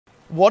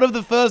one of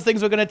the first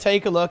things we're going to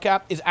take a look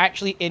at is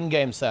actually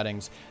in-game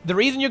settings. The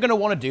reason you're going to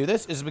want to do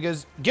this is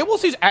because Guild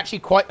Wars 2 is actually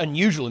quite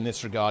unusual in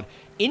this regard.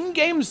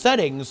 In-game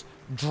settings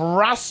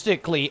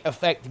drastically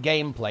affect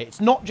gameplay.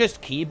 It's not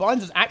just keybinds,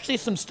 there's actually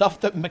some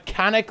stuff that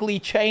mechanically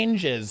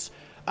changes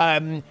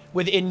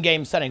with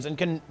in-game settings and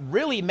can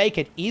really make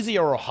it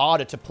easier or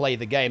harder to play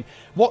the game.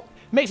 What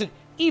makes it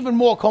even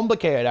more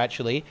complicated,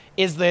 actually,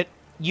 is that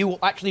you will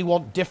actually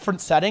want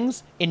different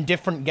settings in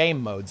different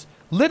game modes.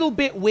 Little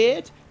bit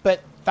weird,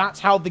 but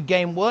that's how the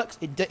game works.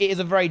 It is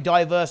a very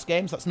diverse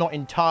game, so that's not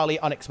entirely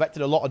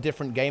unexpected. A lot of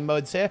different game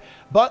modes here.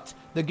 But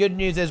the good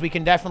news is we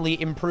can definitely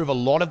improve a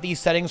lot of these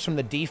settings from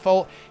the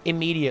default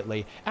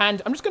immediately.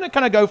 And I'm just going to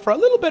kind of go for a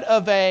little bit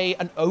of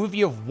an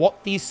overview of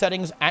what these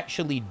settings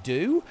actually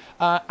do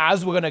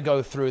as we're going to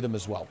go through them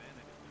as well.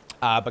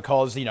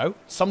 Because, you know,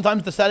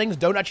 sometimes the settings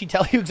don't actually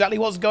tell you exactly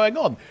what's going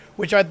on,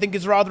 which I think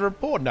is rather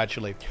important,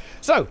 actually.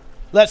 So,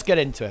 let's get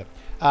into it.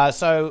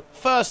 So,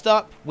 first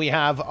up, we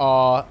have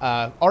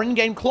our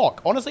in-game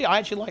clock. Honestly, I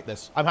actually like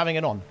this. I'm having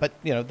it on. But,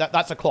 you know,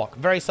 that's a clock.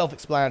 Very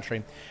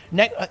self-explanatory.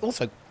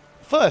 Also,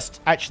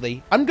 first,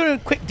 actually, I'm going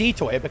to quick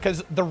detour here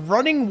because the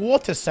running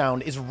water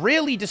sound is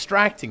really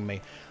distracting me.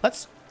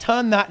 Let's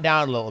turn that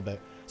down a little bit.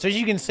 So, as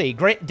you can see,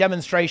 great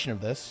demonstration of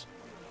this.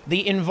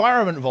 The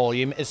environment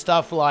volume is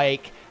stuff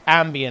like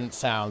ambient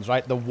sounds,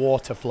 right? The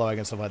water flowing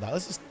and stuff like that.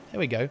 Let's just, there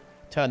we go.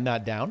 Turn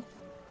that down.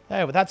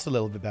 Oh, but that's a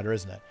little bit better,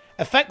 isn't it?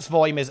 Effects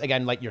volume is,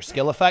 again, like your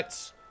skill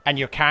effects and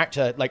your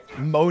character, like,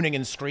 moaning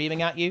and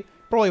screaming at you.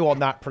 Probably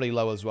want that pretty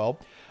low as well.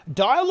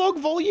 Dialogue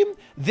volume,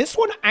 this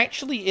one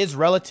actually is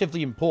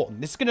relatively important.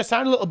 This is going to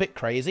sound a little bit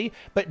crazy,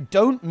 but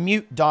don't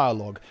mute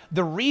dialogue.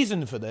 The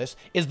reason for this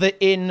is that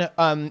in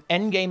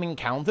endgame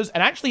encounters,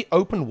 and actually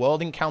open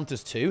world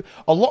encounters too,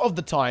 a lot of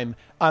the time,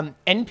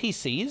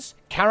 NPCs,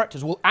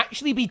 characters, will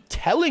actually be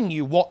telling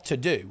you what to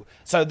do.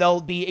 So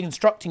they'll be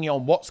instructing you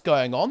on what's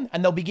going on,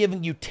 and they'll be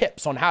giving you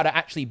tips on how to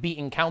actually beat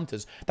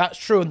encounters. That's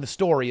true in the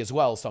story as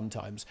well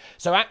sometimes.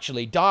 So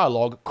actually,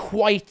 dialogue,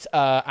 quite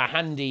a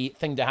handy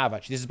thing to have,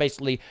 actually. This is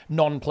basically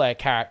non-player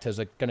characters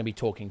are going to be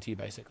talking to you,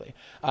 basically.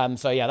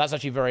 So yeah, that's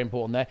actually very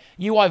important there.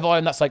 UI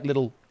volume, that's like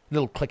little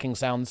clicking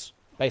sounds,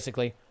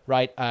 basically,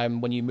 right?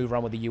 When you move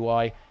around with the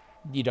UI.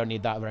 You don't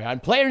need that very high.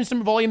 And player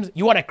instrument volumes,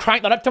 you want to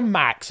crank that up to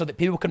max so that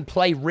people can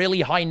play really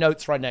high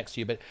notes right next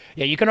to you. But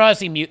yeah, you can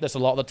honestly mute this a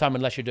lot of the time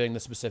unless you're doing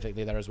this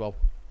specifically there as well,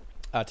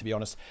 to be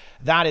honest.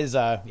 That is,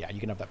 yeah,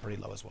 you can have that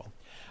pretty low as well.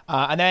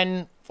 And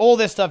then all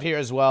this stuff here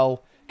as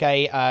well.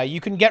 Okay,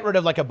 you can get rid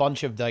of like a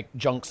bunch of like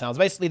junk sounds.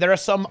 Basically, there are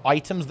some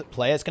items that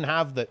players can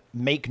have that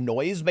make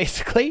noise,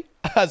 basically.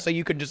 So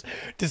you can just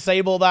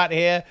disable that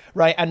here,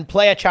 right? And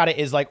player chatter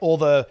is like all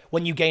the,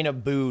 when you gain a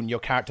boon, your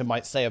character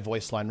might say a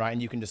voice line, right?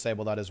 And you can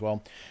disable that as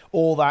well.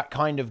 All that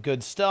kind of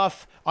good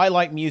stuff. I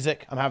like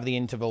music. I'm having the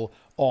interval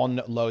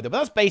on low there. But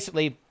that's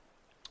basically...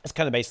 That's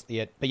kind of basically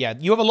it. But yeah,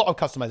 you have a lot of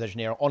customization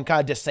here on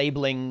kind of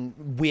disabling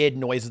weird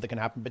noises that can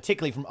happen,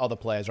 particularly from other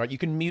players, right? You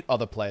can mute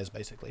other players,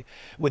 basically,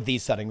 with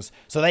these settings,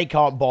 so they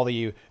can't bother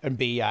you and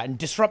and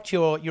disrupt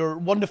your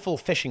wonderful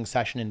fishing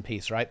session in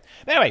peace, right?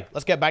 But anyway,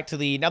 let's get back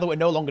to now that we're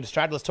no longer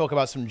distracted, let's talk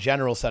about some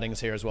general settings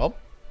here as well.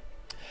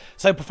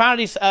 So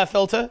profanity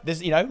filter, this,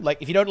 you know,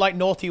 like if you don't like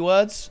naughty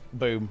words,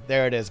 boom,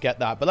 there it is, get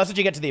that. But let's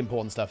actually get to the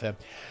important stuff here.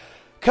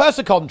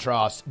 Cursor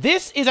contrast.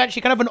 This is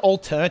actually kind of an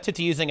alternative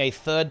to using a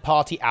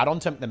third-party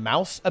add-on to make the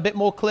mouse a bit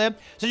more clear.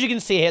 So as you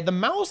can see here, the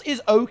mouse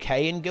is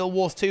okay in Guild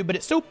Wars 2, but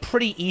it's still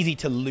pretty easy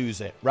to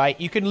lose it,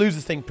 right? You can lose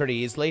this thing pretty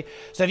easily.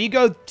 So if you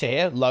go to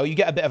here, low, you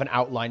get a bit of an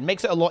outline.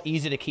 Makes it a lot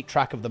easier to keep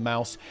track of the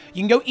mouse.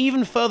 You can go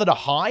even further to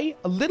high.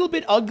 A little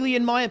bit ugly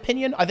in my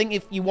opinion. I think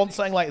if you want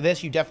something like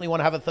this, you definitely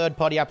want to have a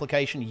third-party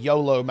application.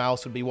 YOLO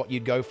mouse would be what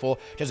you'd go for.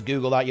 Just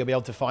Google that, you'll be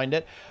able to find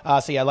it.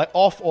 So yeah, like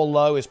off or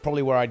low is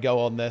probably where I'd go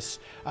on this.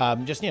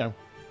 Just, you know,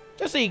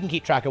 just so you can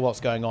keep track of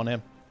what's going on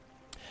here.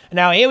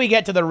 Now, here we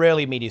get to the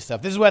really meaty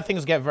stuff. This is where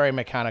things get very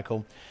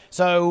mechanical.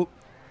 So,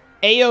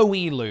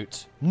 AoE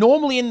loot.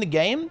 Normally in the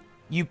game,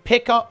 you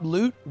pick up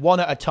loot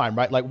one at a time,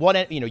 right? Like,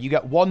 you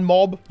get one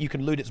mob, you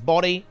can loot its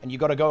body, and you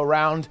got to go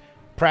around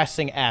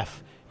pressing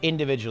F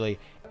individually.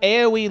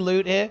 AoE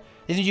loot here,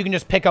 this is you can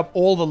just pick up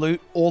all the loot,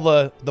 all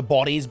the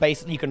bodies,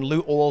 basically. You can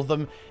loot all of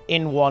them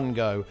in one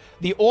go.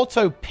 The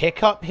auto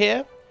pickup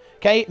here,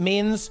 okay,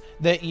 means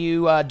that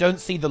you don't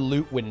see the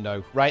loot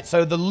window, right?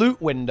 So the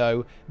loot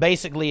window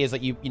basically is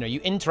that you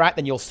interact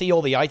and you'll see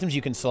all the items,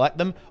 you can select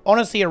them.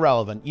 Honestly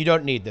irrelevant. You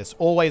don't need this.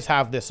 Always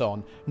have this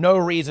on. No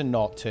reason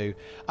not to.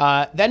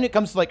 Then it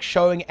comes to like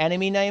showing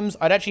enemy names.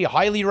 I'd actually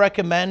highly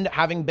recommend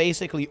having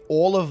basically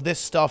all of this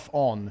stuff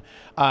on.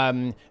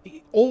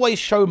 Always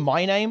show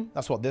my name.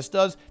 That's what this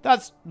does.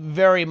 That's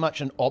very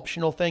much an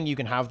optional thing. You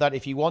can have that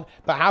if you want,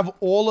 but have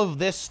all of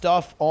this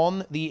stuff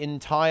on the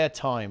entire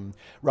time,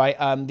 right?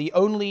 The The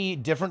only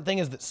different thing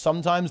is that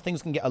sometimes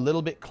things can get a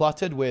little bit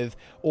cluttered with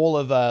all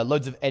of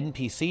loads of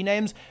NPC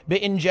names. But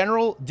in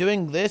general,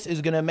 doing this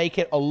is going to make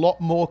it a lot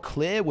more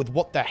clear with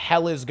what the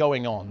hell is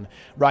going on,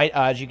 right?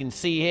 As you can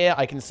see here,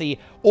 I can see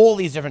all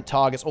these different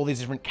targets, all these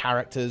different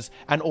characters,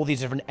 and all these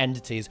different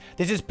entities.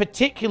 This is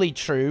particularly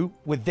true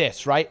with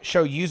this, right?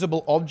 Show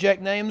usable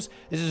object names.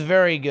 This is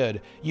very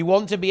good. You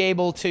want to be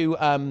able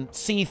to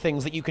see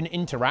things that you can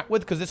interact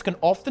with, because this can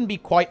often be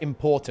quite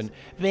important.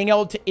 Being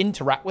able to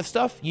interact with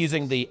stuff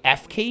using the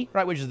F key,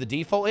 right, which is the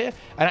default here,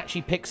 and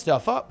actually pick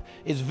stuff up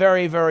is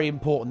very, very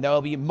important. There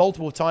will be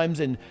multiple times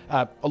in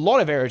a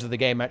lot of areas of the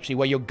game, actually,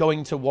 where you're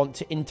going to want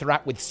to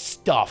interact with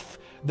stuff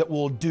that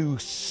will do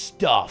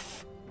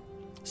stuff.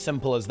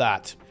 Simple as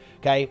that.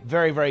 Okay,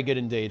 very, very good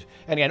indeed.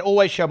 And again,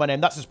 always show my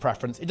name. That's his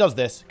preference. It does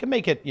this. It can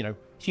make it, you know,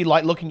 if you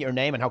like looking at your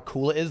name and how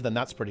cool it is, then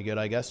that's pretty good,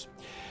 I guess.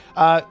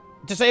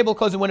 Disable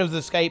closing windows with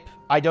escape.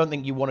 I don't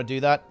think you want to do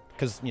that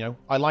because, you know,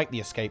 I like the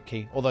escape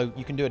key, although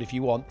you can do it if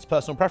you want. It's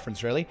personal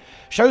preference, really.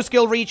 Show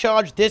skill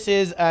recharge. This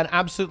is an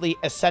absolutely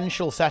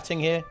essential setting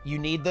here. You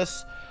need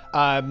this.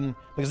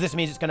 Because this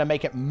means it's going to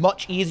make it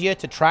much easier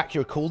to track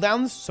your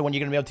cooldowns. So when you're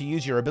going to be able to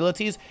use your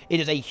abilities, it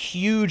is a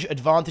huge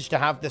advantage to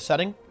have this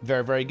setting.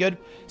 Very, very good.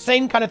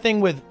 Same kind of thing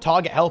with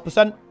target health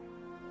percent.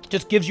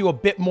 Just gives you a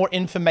bit more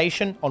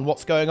information on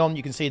what's going on.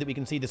 You can see that we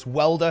can see this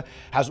welder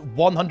has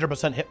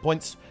 100% hit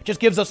points. Just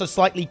gives us a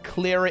slightly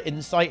clearer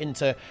insight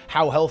into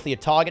how healthy a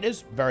target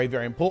is. Very,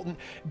 very important.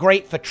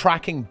 Great for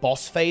tracking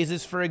boss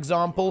phases, for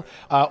example,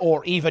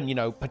 or even, you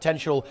know,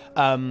 potential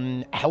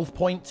health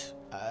point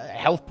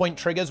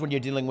triggers when you're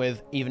dealing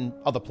with even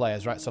other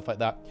players, right? Stuff like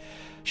that.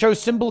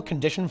 Shows symbol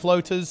condition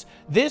floaters.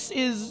 This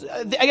is,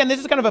 again, this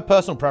is kind of a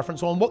personal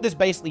preference one. What this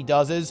basically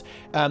does is,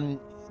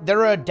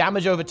 there are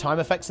damage over time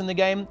effects in the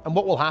game, and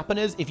what will happen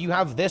is if you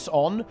have this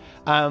on,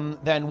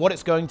 then what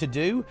it's going to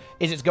do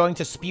is it's going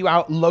to spew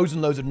out loads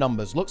and loads of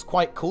numbers. Looks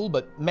quite cool,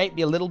 but may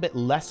be a little bit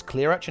less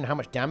clear actually in how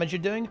much damage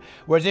you're doing.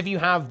 Whereas if you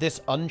have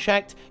this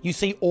unchecked, you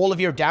see all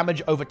of your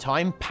damage over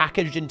time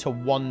packaged into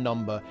one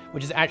number,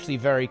 which is actually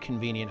very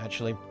convenient,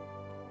 actually.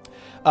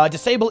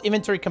 Disable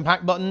inventory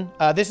compact button.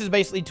 This is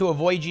basically to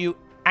avoid you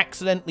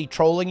accidentally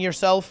trolling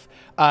yourself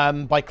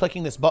by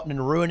clicking this button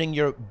and ruining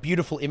your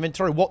beautiful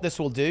inventory. What this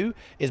will do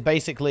is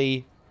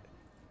basically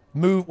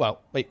move...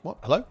 Well, wait, what?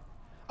 Hello?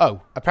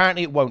 Oh,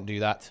 apparently it won't do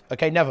that.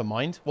 Okay, never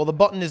mind. Well, the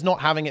button is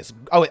not having its...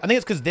 Oh, I think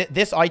it's because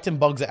this item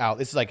bugs it out.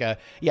 This is like a...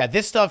 Yeah,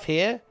 this stuff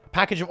here,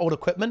 package of old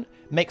equipment,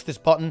 makes this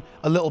button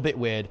a little bit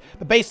weird.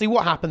 But basically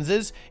what happens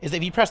is that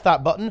if you press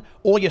that button,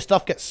 all your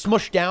stuff gets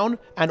smushed down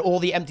and all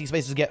the empty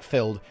spaces get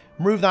filled.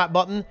 Remove that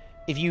button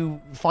if you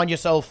find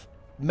yourself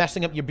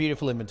messing up your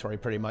beautiful inventory,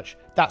 pretty much.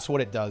 That's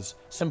what it does.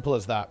 Simple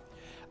as that.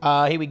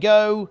 Here we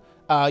go.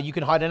 You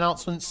can hide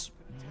announcements.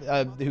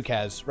 Who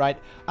cares, right?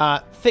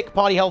 Thick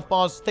party health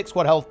bars, thick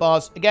squad health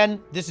bars. Again,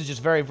 this is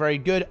just very, very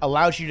good.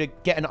 Allows you to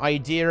get an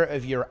idea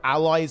of your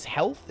allies'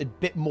 health a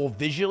bit more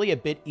visually, a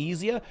bit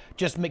easier.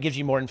 Just gives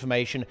you more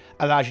information.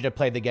 Allows you to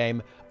play the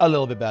game a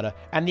little bit better.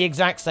 And the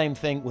exact same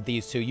thing with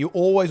these two. You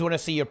always want to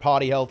see your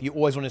party health. You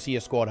always want to see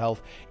your squad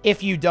health.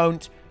 If you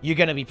don't, you're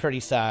going to be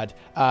pretty sad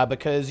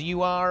because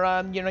you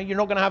are, you know, you're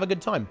not going to have a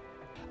good time.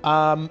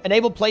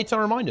 Enable playtime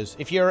reminders.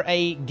 If you're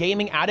a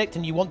gaming addict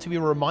and you want to be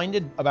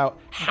reminded about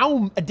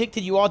how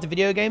addicted you are to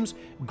video games,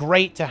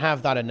 great to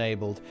have that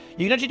enabled.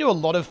 You can actually do a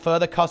lot of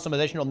further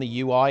customization on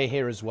the UI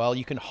here as well.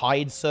 You can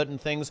hide certain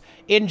things.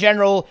 In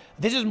general,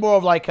 this is more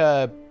of like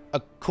a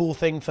cool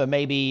thing for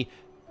maybe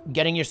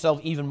getting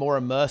yourself even more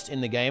immersed in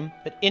the game.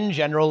 But in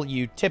general,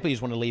 you typically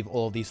just want to leave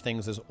all of these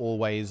things as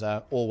always,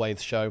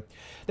 always show.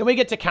 Then we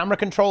get to camera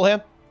control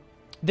here.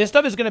 This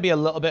stuff is going to be a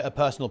little bit of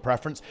personal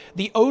preference.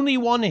 The only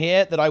one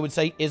here that I would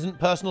say isn't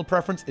personal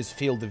preference is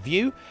field of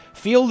view.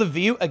 Field of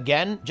view,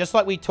 again, just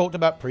like we talked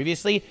about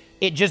previously,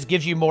 it just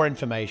gives you more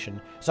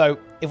information. So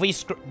if we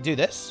do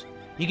this,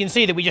 you can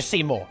see that we just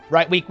see more,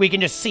 right? We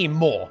can just see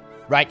more,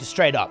 right? Just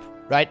straight up,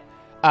 right?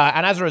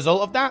 And as a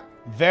result of that,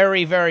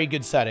 very, very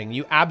good setting.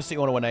 You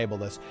absolutely want to enable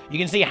this. You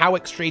can see how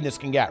extreme this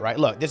can get, right?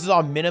 Look, this is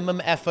our minimum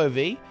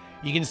FOV.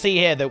 You can see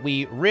here that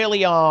we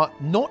really are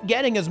not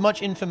getting as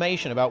much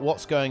information about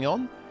what's going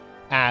on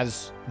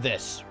as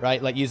this,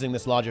 right? Like using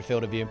this larger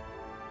field of view.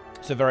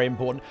 So very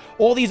important.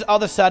 All these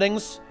other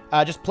settings,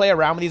 just play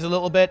around with these a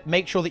little bit.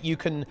 Make sure that you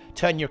can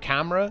turn your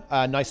camera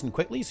nice and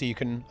quickly so you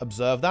can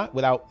observe that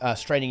without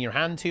straining your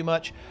hand too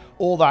much.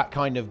 All that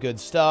kind of good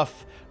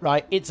stuff,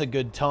 right? It's a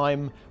good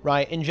time,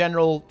 right? In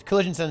general,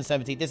 collision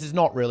sensitivity, this is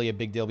not really a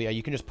big deal, but yeah,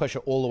 you can just push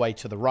it all the way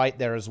to the right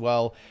there as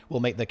well. We'll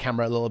make the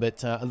camera a little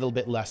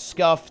bit less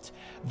scuffed.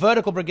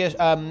 Vertical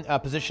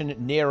position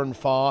near and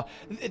far.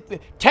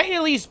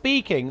 Technically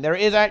speaking, there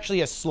is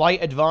actually a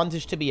slight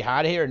advantage to be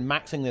had here in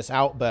maxing this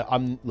out, but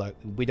look,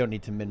 we don't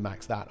need to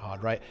min-max that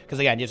hard, right? Because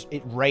again,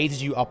 it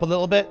raises you up a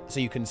little bit so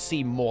you can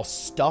see more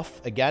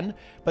stuff again.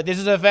 But this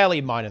is a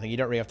fairly minor thing. You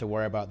don't really have to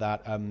worry about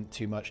that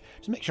too much.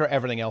 Just make sure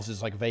everything else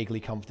is like vaguely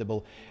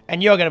comfortable,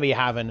 and you're going to be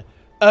having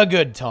a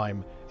good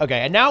time.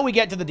 Okay, and now we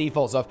get to the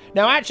default stuff.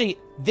 Now, actually,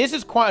 this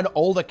is quite an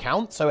old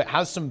account, so it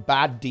has some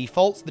bad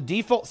defaults. The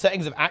default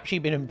settings have actually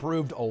been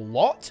improved a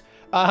lot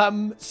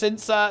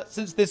since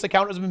this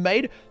account has been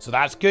made, so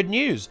that's good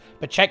news.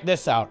 But check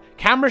this out.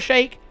 Camera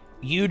shake,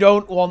 you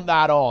don't want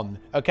that on,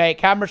 okay?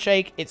 Camera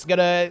shake, it's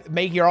gonna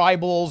make your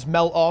eyeballs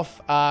melt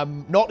off.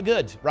 Not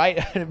good,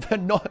 right?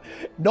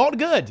 not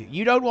good.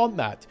 You don't want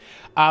that.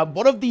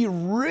 One of the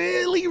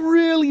really,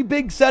 really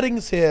big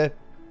settings here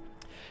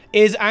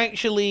is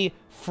actually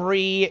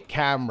free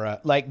camera.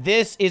 Like,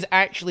 this is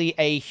actually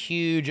a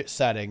huge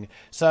setting.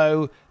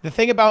 So the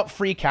thing about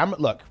free camera,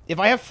 look, if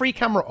I have free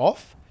camera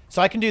off,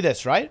 so I can do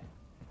this, right?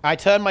 I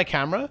turn my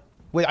camera,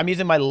 I'm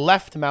using my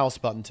left mouse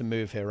button to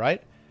move here,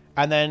 right?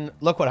 And then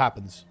look what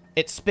happens.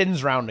 It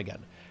spins round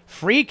again.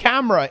 Free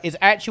camera is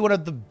actually one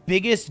of the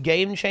biggest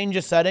game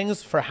changer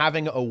settings for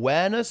having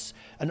awareness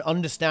and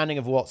understanding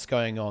of what's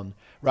going on,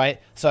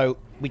 right? So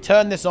we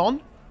turn this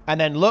on, and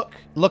then look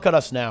at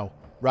us now,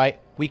 right?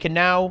 We can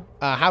now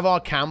have our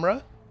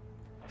camera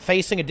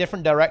facing a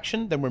different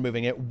direction than we're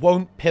moving. It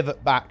won't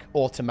pivot back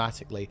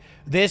automatically.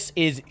 This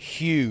is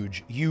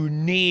huge. You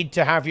need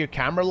to have your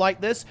camera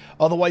like this,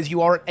 otherwise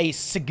you are at a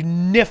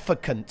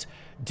significant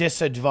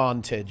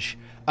disadvantage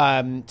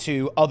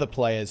to other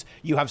players.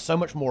 You have so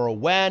much more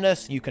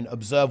awareness. You can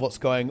observe what's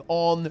going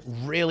on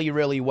really,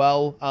 really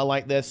well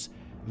like this.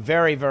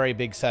 Very, very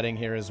big setting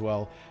here as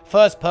well.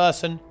 First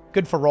person,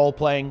 good for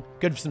role-playing,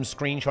 good for some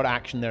screenshot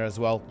action there as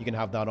well. You can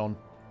have that on.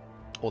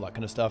 All that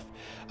kind of stuff.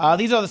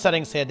 These are the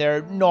settings here.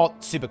 They're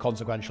not super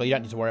consequential. You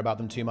don't need to worry about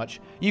them too much.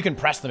 You can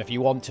press them if you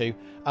want to,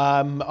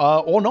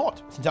 or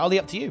not. It's entirely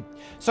up to you.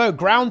 So,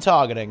 ground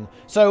targeting.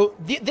 So,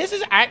 this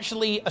is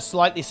actually a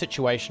slightly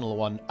situational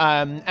one,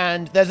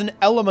 and there's an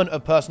element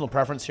of personal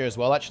preference here as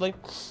well, actually.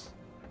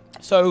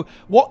 So,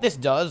 what this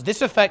does,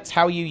 this affects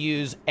how you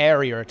use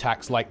area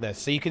attacks like this.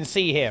 So, you can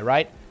see here,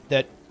 right,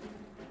 that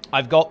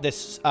I've got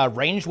this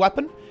ranged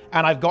weapon,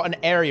 and I've got an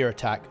area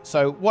attack.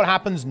 So what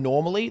happens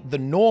normally, the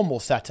normal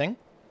setting,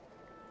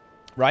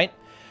 right?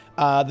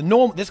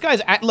 This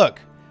guy's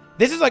look,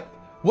 this is like,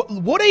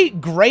 what a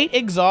great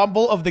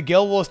example of the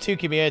Guild Wars 2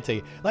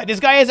 community. Like, this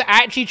guy is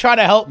actually trying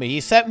to help me. He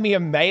sent me a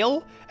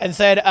mail and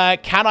said,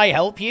 can I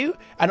help you?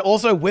 And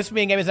also, Whisper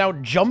Me in Game is now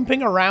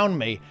jumping around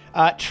me,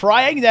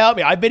 trying to help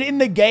me. I've been in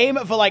the game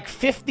for like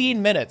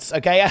 15 minutes,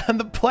 okay? And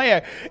the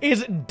player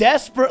is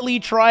desperately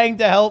trying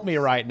to help me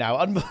right now.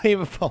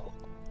 Unbelievable.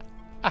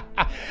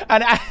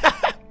 And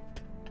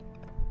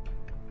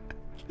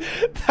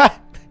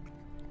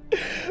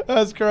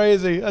that's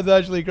crazy. That's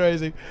actually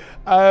crazy.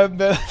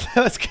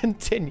 Let's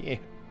continue.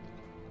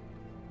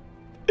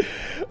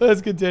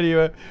 Let's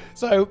continue.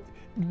 So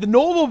the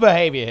normal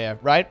behavior here,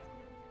 right,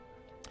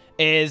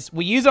 is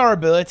we use our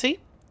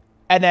ability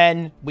and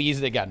then we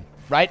use it again,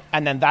 right?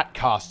 And then that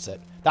casts it.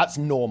 That's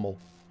normal.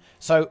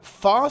 So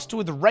fast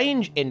with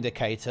range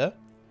indicator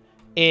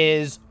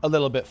is a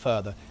little bit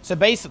further. So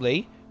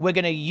basically, we're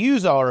going to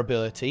use our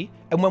ability,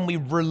 and when we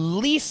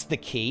release the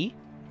key,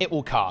 it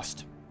will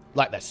cast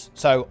like this.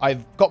 So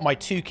I've got my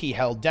 2 key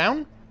held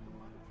down,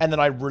 and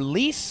then I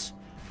release,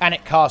 and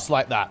it casts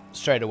like that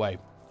straight away.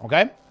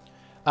 Okay?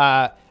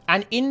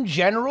 And in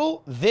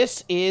general,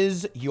 this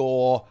is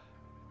your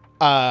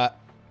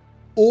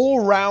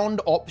all-round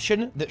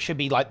option that should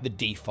be like the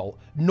default.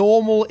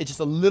 Normal, it's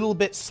just a little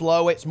bit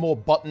slow. It's more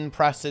button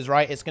presses,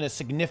 right? It's going to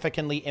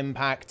significantly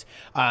impact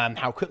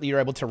how quickly you're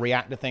able to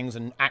react to things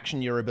and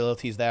action your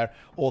abilities there,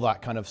 all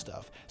that kind of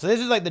stuff. So this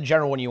is like the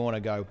general one you want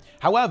to go.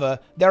 However,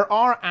 there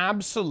are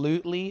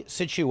absolutely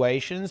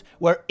situations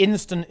where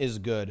instant is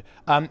good.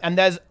 And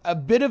there's a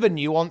bit of a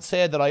nuance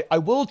here that I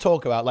will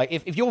talk about. Like,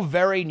 if you're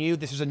very new,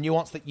 this is a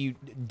nuance that you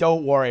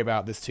don't worry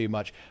about this too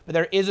much. But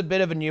there is a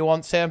bit of a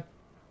nuance here.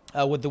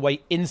 With the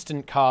way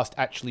instant cast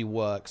actually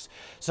works.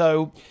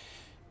 So,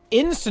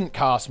 instant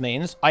cast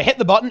means I hit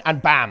the button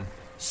and bam,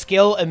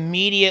 skill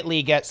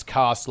immediately gets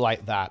cast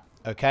like that,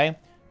 okay?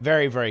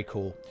 Very, very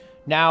cool.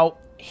 Now,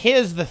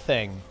 here's the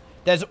thing.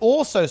 There's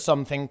also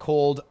something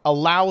called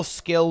allow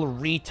skill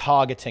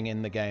retargeting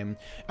in the game.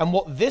 And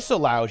what this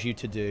allows you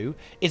to do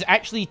is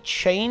actually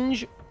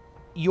change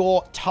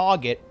your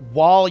target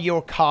while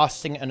you're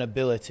casting an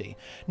ability.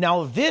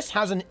 Now, this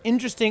has an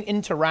interesting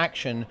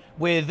interaction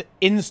with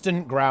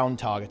instant ground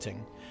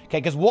targeting. Okay,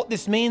 because what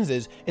this means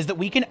is that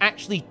we can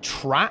actually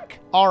track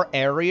our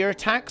area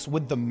attacks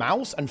with the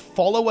mouse and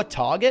follow a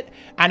target,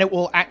 and it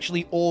will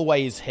actually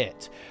always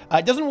hit.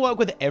 It doesn't work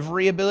with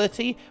every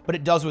ability, but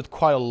it does with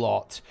quite a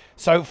lot.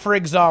 So, for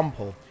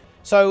example,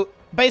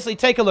 basically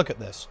take a look at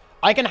this.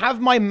 I can have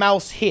my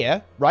mouse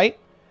here, right?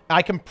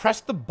 I can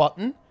press the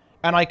button,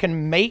 and I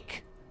can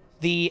make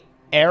the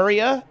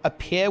area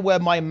appear where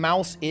my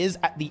mouse is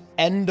at the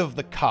end of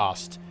the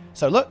cast.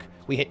 So look,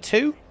 we hit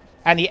 2,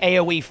 and the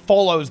AoE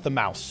follows the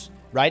mouse,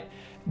 right?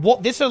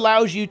 What this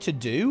allows you to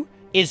do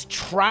is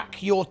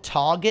track your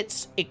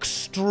targets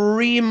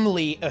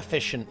extremely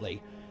efficiently,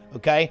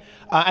 okay?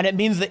 And it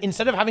means that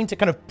instead of having to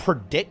kind of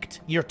predict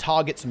your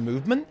target's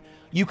movement,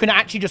 you can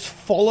actually just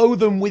follow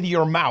them with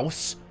your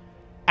mouse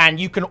and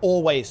you can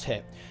always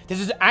hit. This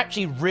is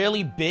actually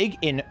really big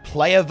in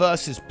player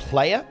versus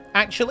player,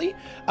 actually,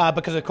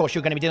 because, of course,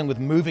 you're going to be dealing with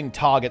moving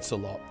targets a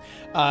lot.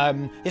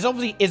 This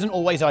obviously isn't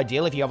always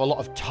ideal if you have a lot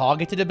of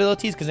targeted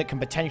abilities, because it can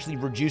potentially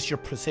reduce your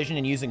precision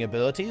in using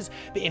abilities.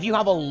 But if you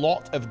have a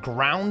lot of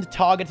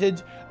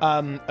ground-targeted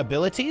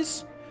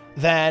abilities,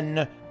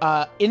 then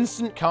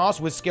instant cast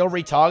with skill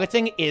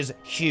retargeting is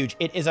huge.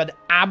 It is an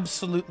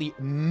absolutely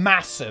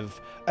massive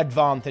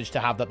advantage to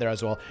have that there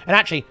as well. And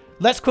actually,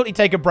 let's quickly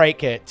take a break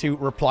here to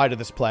reply to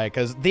this player,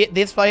 because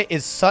this player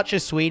is such a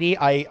sweetie.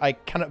 I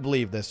cannot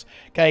believe this.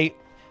 Okay,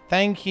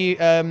 thank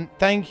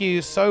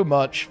you so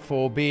much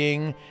for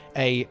being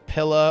a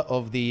pillar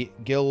of the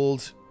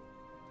Guild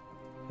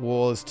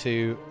Wars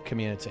 2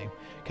 community.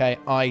 Okay,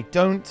 I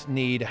don't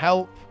need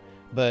help,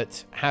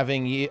 but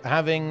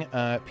having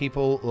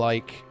people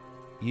like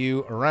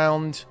you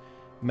around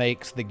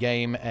makes the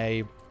game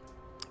a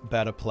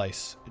better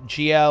place.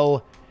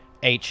 GLHF.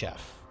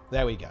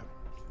 There we go.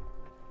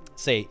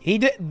 See, he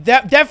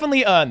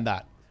definitely earned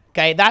that.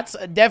 Okay, that's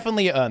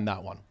definitely earned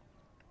that one.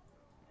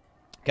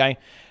 Okay,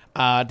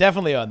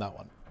 definitely earned that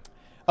one.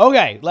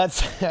 Okay,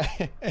 let's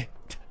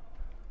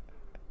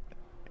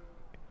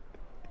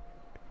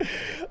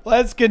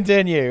let's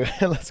continue.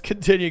 Let's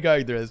continue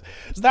going through this.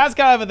 So that's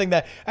kind of a thing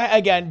there.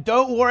 Again,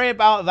 don't worry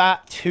about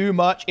that too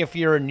much if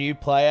you're a new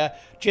player.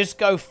 Just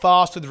go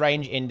fast with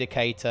range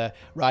indicator,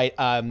 right,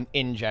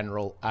 in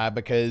general,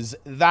 because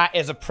that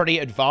is a pretty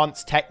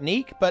advanced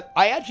technique, but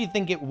I actually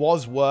think it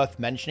was worth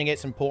mentioning.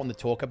 It's important to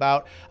talk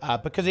about,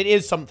 because it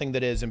is something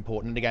that is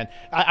important. Again,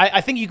 I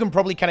think you can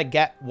probably kind of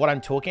get what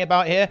I'm talking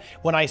about here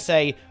when I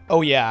say,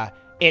 oh yeah,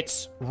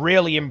 it's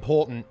really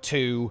important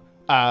to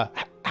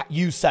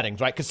use settings,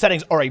 right? Because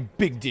settings are a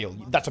big deal.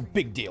 That's a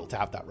big deal to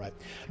have that, right?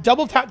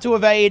 Double tap to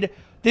evade.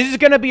 This is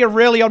going to be a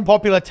really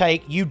unpopular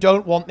take. You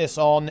don't want this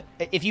on.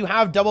 If you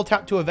have double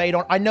tap to evade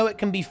on, I know it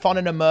can be fun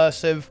and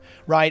immersive,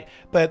 right?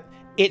 But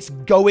it's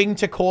going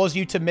to cause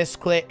you to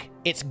misclick.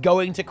 It's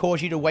going to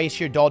cause you to waste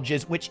your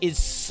dodges, which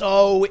is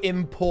so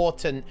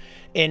important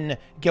in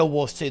Guild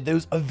Wars 2.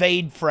 Those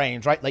evade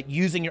frames, right? Like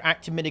using your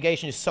active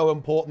mitigation is so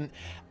important.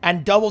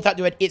 And double tap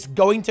to it, it's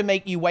going to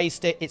make you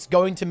waste it. It's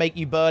going to make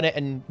you burn it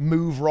and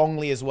move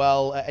wrongly as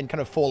well and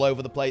kind of fall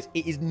over the place.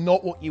 It is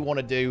not what you want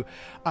to do.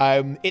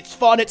 It's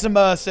fun. It's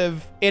immersive.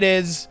 It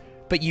is.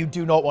 But you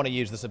do not want to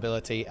use this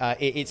ability.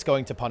 It's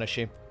going to punish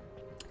you.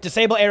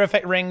 Disable air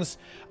effect rings.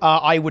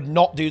 I would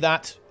not do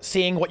that.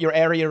 Seeing what your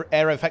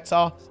air effects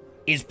are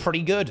is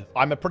pretty good.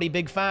 I'm a pretty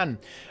big fan.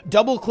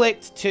 Double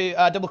click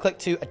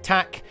to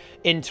attack,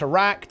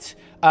 interact.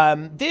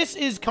 This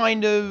is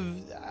kind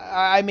of,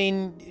 I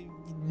mean,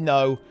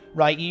 no,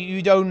 right?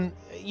 You don't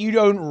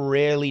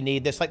really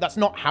need this. Like, that's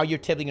not how you're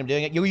typically going to be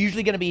doing it. You're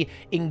usually going to be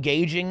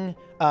engaging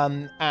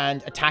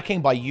and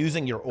attacking by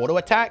using your auto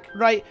attack,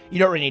 right? You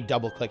don't really need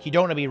double click. You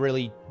don't want to be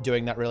really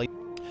doing that, really.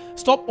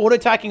 Stop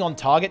auto-attacking on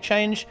target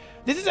change.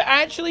 This is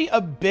actually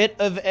a bit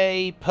of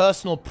a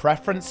personal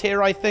preference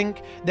here, I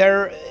think.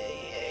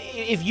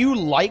 If you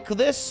like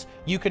this,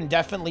 you can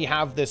definitely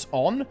have this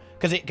on,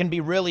 because it can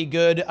be really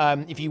good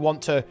if you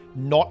want to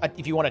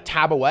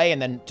tab away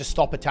and then to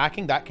stop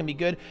attacking. That can be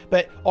good.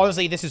 But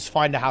honestly, this is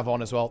fine to have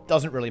on as well.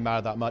 Doesn't really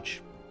matter that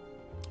much,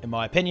 in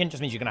my opinion.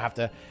 Just means you're going to have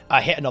to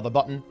hit another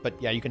button.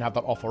 But yeah, you can have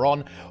that off or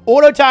on.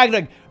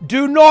 Auto-tagging.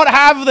 Do not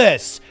have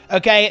this.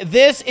 Okay,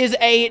 this is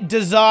a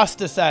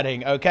disaster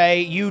setting.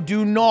 Okay, you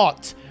do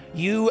not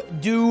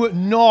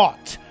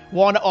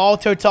want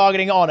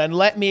auto-targeting on. And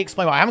let me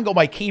explain why. I haven't got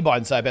my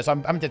Keybinds set up, so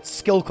I'm having to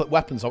skill click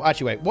weapons. So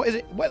actually, wait, what is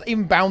it? What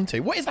even bound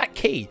to? What is that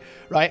key?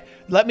 Right?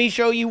 Let me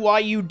show you why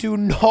you do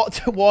not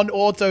want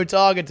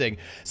auto-targeting.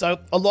 So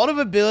a lot of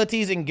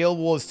abilities in Guild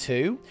Wars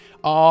 2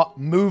 are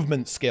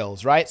movement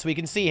skills, right? So we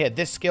can see here,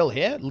 this skill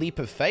here, Leap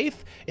of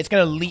Faith, it's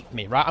going to leap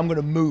me, right? I'm going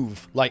to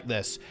move like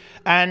this.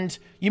 And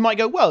you might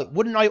go, well,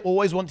 wouldn't I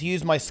always want to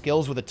use my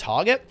skills with a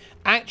target?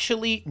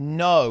 Actually,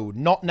 no,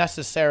 not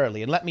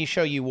necessarily. And let me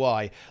show you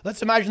why.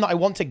 Let's imagine that I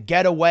want to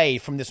get away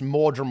from this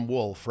Mordrum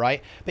wolf,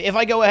 right? But if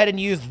I go ahead and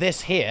use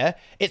this here,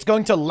 it's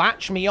going to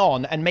latch me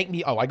on and make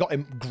me... Oh, I got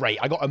him. Great.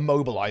 I got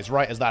immobilized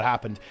right as that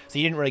happened. So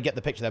you didn't really get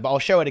the picture there, but I'll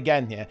show it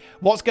again here.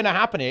 What's going to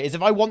happen here is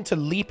if I want to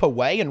leap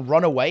away and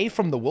run away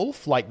from the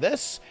wolf like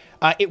this,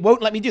 it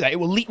won't let me do that. It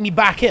will leap me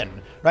back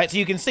in, right? So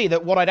you can see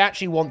that what I'd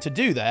actually want to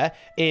do there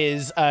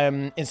is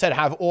instead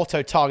have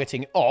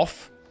auto-targeting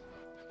off,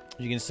 as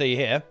you can see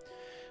here,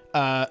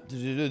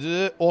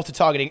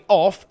 auto-targeting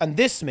off, and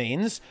this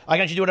means I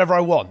can actually do whatever I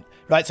want,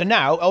 right? So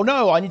now, oh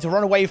no, I need to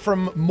run away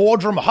from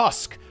Mordrum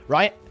Husk,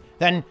 right?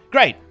 Then,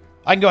 great.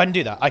 I can go ahead and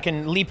do that. I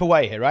can leap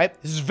away here, right?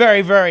 This is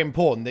very, very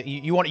important that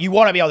you want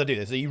to be able to do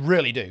this. That you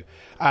really do.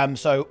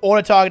 So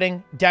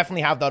auto-targeting,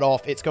 definitely have that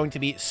off. It's going to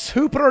be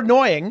super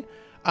annoying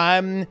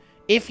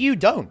if you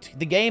don't.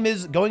 The game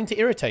is going to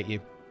irritate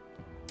you.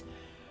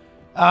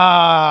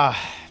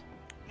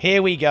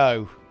 Here we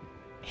go.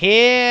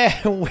 Here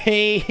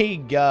we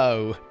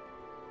go.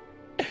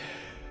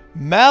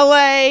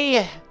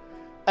 Melee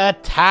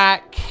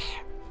attack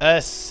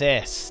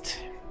assist.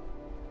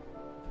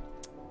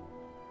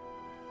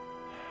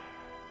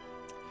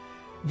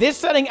 This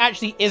setting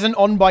actually isn't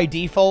on by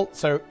default,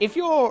 so if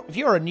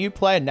you're a new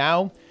player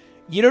now,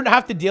 you don't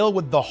have to deal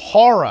with the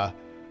horror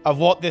of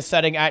what this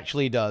setting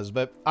actually does,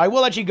 but I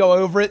will actually go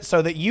over it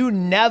so that you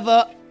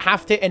never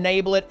have to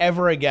enable it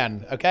ever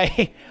again,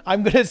 okay?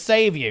 I'm gonna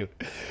save you.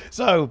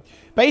 So,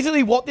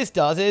 basically what this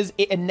does is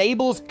it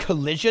enables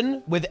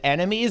collision with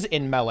enemies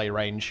in melee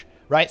range,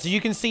 right? So you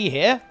can see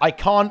here, I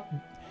can't,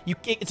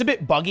 it's a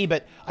bit buggy,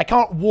 but I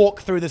can't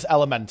walk through this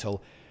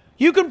elemental.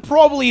 You can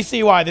probably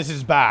see why this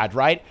is bad,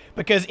 right?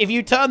 Because if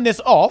you turn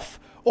this off,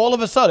 all of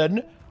a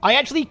sudden, I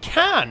actually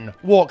can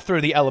walk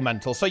through the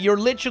elemental. So you're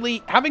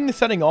literally having the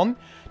setting on,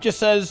 just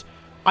says,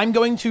 I'm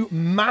going to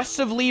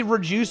massively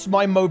reduce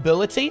my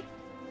mobility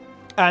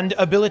and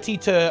ability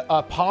to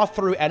pass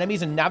through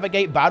enemies and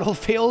navigate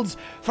battlefields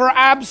for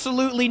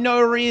absolutely no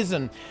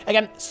reason.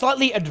 Again,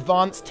 slightly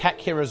advanced tech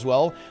here as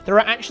well. There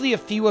are actually a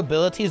few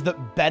abilities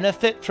that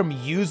benefit from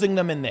using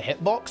them in the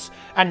hitbox.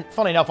 And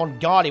funny enough, on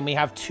Guardian, we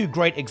have two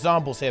great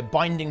examples here,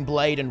 Binding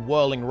Blade and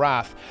Whirling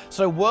Wrath.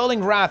 So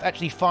Whirling Wrath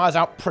actually fires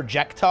out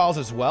projectiles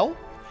as well.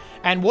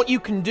 And what you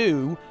can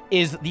do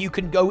is that you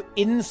can go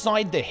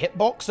inside the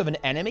hitbox of an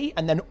enemy,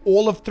 and then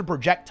all of the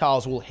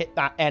projectiles will hit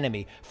that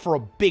enemy for a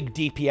big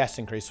DPS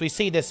increase. So we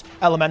see this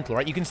elemental,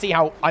 right? You can see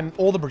how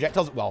all the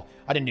projectiles, well,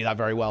 I didn't do that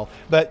very well,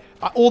 but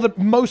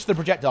most of the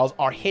projectiles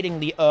are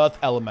hitting the earth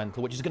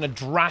elemental, which is going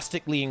to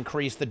drastically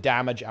increase the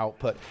damage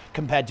output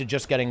compared to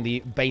just getting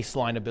the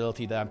baseline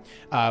ability there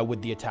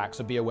with the attack.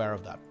 So be aware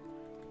of that.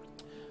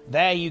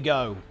 There you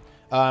go.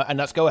 And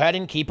let's go ahead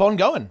and keep on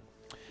going.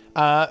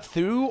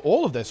 Through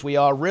all of this, we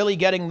are really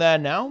getting there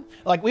now.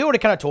 Like, we already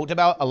kind of talked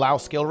about allow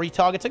skill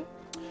retargeting.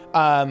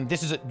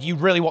 You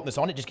really want this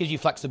on. It just gives you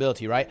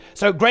flexibility, right?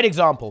 So, great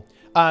example.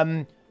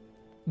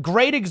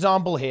 Great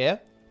example here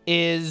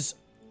is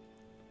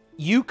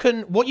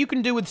what you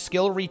can do with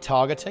skill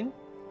retargeting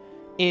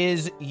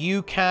is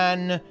you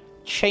can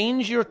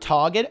change your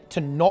target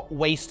to not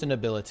waste an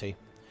ability.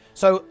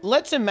 So,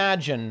 let's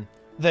imagine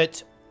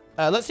that,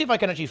 let's see if I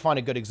can actually find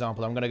a good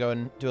example. I'm going to go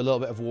and do a little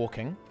bit of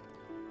walking.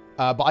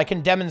 But I can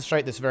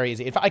demonstrate this very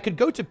easy. If I could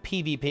go to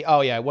PvP.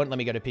 Oh, yeah, it won't let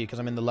me go to P because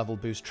I'm in the level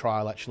boost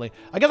trial, actually.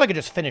 I guess I could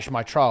just finish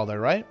my trial, though,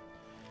 right?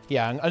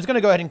 Yeah, I'm just going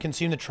to go ahead and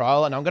consume the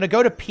trial, and I'm going to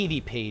go to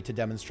PvP to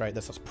demonstrate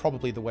this. That's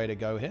probably the way to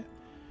go here.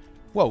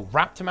 Whoa,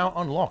 Raptor Mount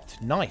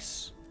unlocked.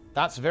 Nice.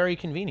 That's very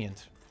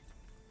convenient.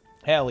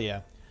 Hell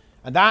yeah.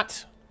 And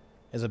that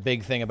is a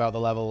big thing about the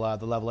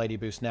level 80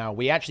 boost now.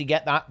 We actually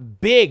get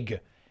that big,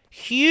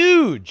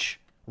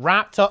 huge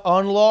Raptor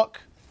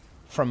unlock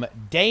from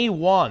day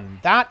one.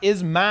 That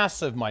is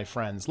massive, my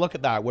friends. Look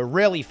at that. We're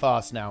really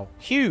fast now.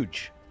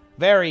 Huge.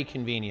 Very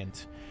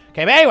convenient.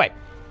 Okay, but anyway,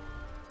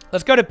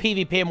 let's go to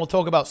PvP and we'll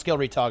talk about skill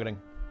retargeting.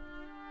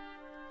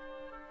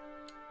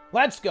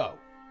 Let's go.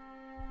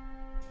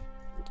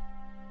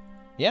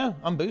 Yeah,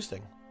 I'm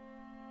boosting.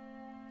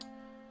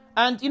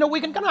 And, you know,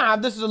 we can kind of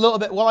have this as a little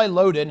bit while I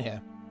load in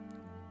here.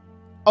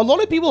 A lot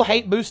of people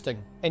hate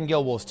boosting in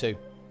Guild Wars 2.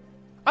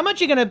 I'm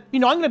actually going to, I'm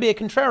going to be a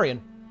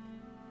contrarian.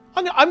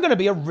 I'm going to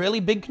be a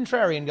really big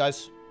contrarian,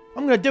 guys.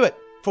 I'm going to do it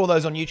for all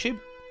those on YouTube.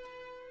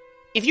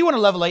 If you want a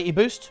level 80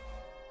 boost,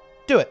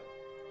 do it.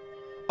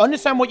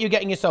 Understand what you're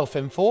getting yourself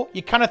in for.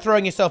 You're kind of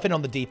throwing yourself in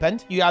on the deep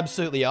end. You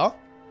absolutely are.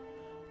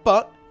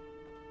 But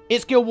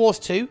it's Guild Wars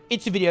 2.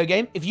 It's a video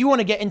game. If you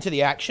want to get into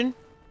the action,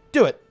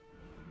 do it.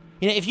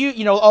 If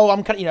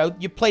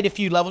you played a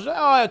few levels.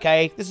 Oh,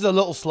 okay, this is a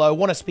little slow.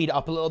 Want to speed it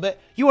up a little bit.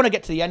 You want to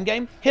get to the end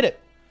game, hit it.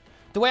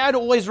 The way I'd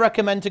always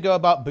recommend to go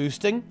about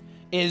boosting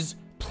is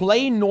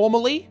play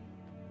normally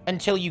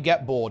until you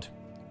get bored,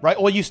 right?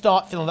 Or you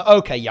start feeling like,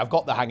 okay, yeah, I've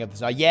got the hang of this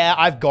now. Yeah,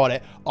 I've got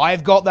it.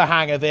 I've got the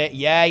hang of it.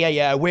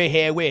 Yeah. We're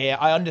here.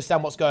 I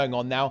understand what's going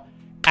on now.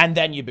 And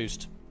then you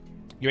boost.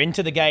 You're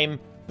into the game.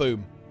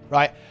 Boom.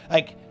 Right?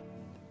 Like,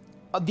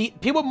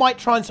 people might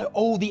try and say,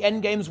 oh, the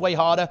end game's way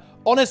harder.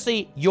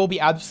 Honestly, you'll be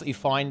absolutely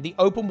fine. The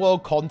open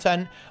world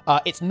content,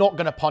 it's not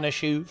going to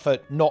punish you for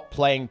not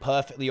playing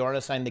perfectly or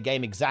understanding the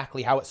game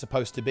exactly how it's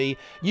supposed to be.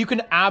 You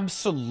can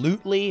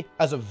absolutely,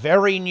 as a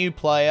very new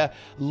player,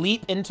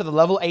 leap into the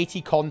level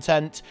 80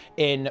 content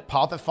in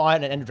Path of Fire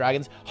and End of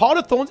Dragons. Heart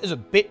of Thorns is a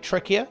bit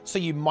trickier, so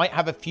you might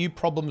have a few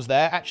problems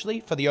there, actually,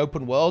 for the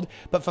open world.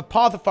 But for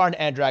Path of Fire and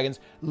End of Dragons,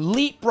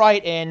 leap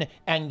right in,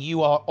 and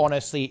you are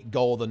honestly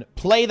golden.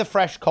 Play the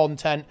fresh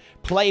content,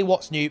 play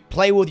what's new,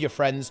 play with your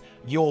friends,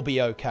 you'll be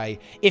okay.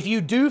 If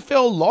you do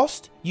feel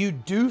lost, you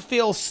do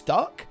feel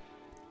stuck,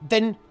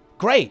 then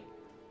great.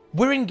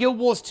 We're in Guild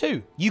Wars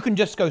 2. You can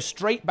just go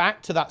straight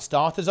back to that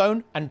starter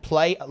zone and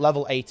play at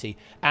level 80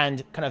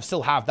 and kind of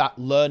still have that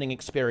learning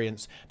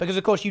experience. Because,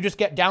 of course, you just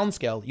get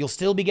downscale. You'll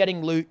still be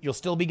getting loot. You'll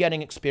still be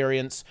getting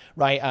experience,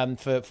 right,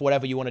 for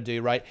whatever you want to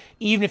do, right?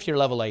 Even if you're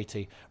level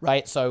 80,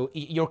 right? So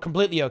you're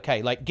completely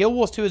okay. Like, Guild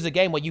Wars 2 is a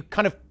game where you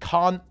kind of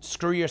can't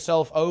screw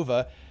yourself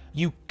over.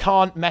 You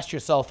can't mess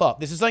yourself up.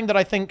 This is something that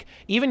I think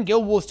even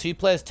Guild Wars 2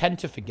 players tend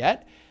to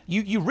forget.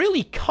 You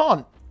really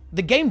can't.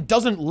 The game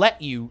doesn't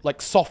let you,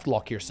 like, soft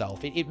lock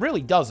yourself. It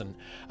really doesn't.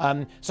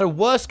 So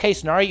worst case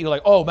scenario, you're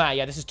like, oh, man,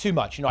 yeah, this is too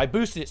much. I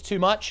boosted, it's too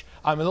much.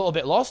 I'm a little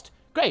bit lost.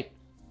 Great.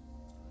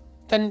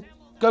 then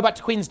go back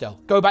to Queensdale.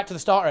 Go back to the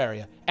starter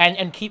area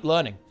and keep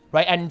learning,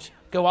 right? And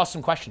go ask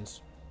some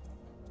questions.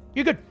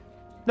 You're good.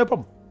 No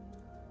problem.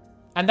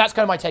 And that's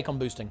kind of my take on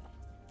boosting,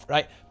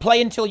 right?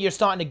 Play until you're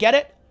starting to get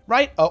it,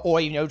 right?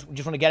 Or you know,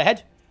 just want to get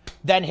ahead.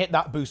 Then hit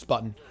that boost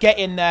button. Get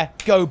in there.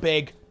 Go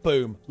big.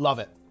 Boom. Love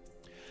it.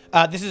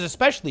 This is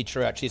especially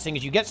true, actually, seeing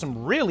as you get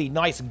some really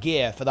nice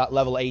gear for that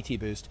level 80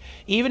 boost.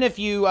 Even if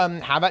you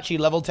have actually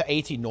leveled to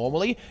 80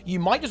 normally, you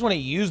might just want to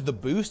use the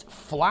boost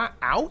flat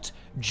out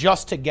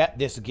just to get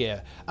this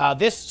gear.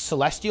 This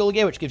Celestial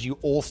gear, which gives you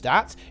all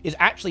stats, is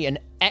actually an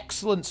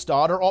excellent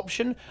starter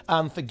option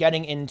for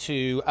getting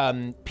into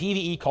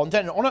PvE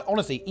content. And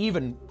honestly,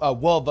 even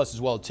World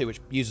vs. World 2, which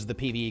uses the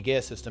PvE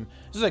gear system.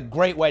 This is a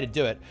great way to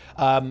do it.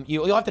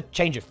 You'll have to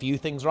change a few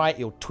things, right?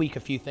 You'll tweak a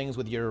few things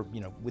with your,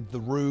 you know, with the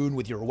rune,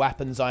 with your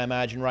weapons, I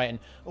imagine, right? And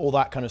all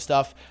that kind of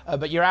stuff.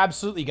 But you're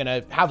absolutely going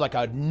to have like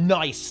a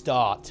nice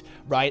start,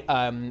 right?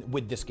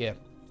 With this gear.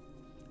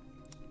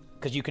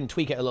 Because you can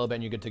tweak it a little bit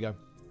and you're good to go.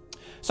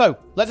 So,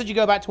 let's actually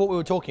go back to what we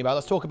were talking about.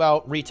 Let's talk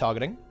about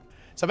retargeting.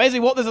 So basically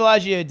what this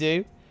allows you to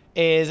do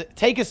is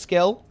take a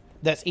skill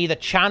that's either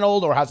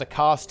channeled or has a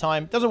cast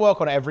time. It doesn't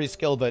work on every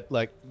skill, but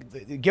like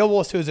Guild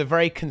Wars 2 is a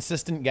very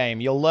consistent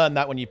game. You'll learn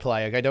that when you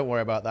play, okay? Don't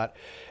worry about that.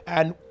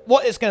 And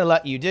what it's going to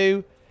let you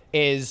do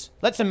is,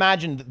 let's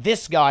imagine that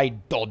this guy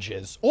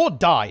dodges or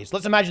dies.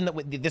 Let's imagine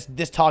that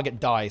this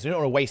target dies. We don't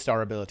want to waste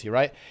our ability,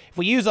 right? If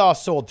we use our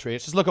Sword 3,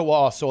 let's just look at what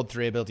our Sword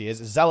 3 ability is.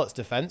 Zealot's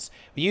Defense.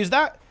 We use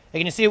that, and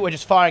you can see we're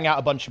just firing out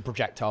a bunch of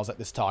projectiles at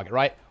this target,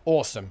 right?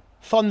 Awesome.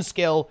 Fun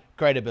skill,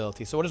 great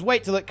ability. So we'll just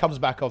wait till it comes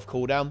back off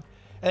cooldown,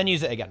 and then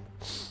use it again.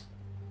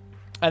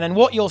 And then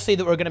what you'll see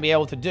that we're going to be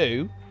able to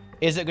do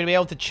is that we're going to be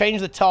able to change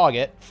the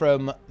target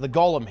from the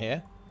golem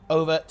here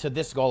over to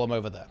this golem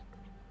over there.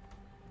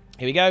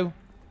 Here we go.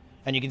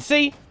 And you can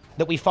see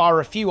that we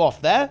fire a few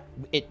off there.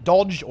 It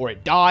dodged or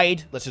it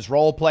died. Let's just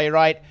roleplay,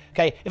 right?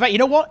 Okay. In fact, you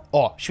know what?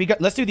 Oh, should we go?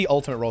 Let's do the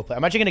ultimate roleplay.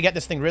 I'm actually going to get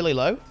this thing really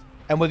low,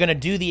 and we're going to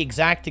do the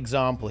exact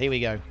example. Here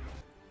we go.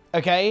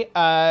 Okay.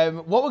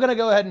 What we're going to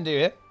go ahead and do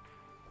here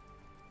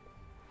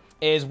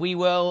is we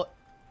will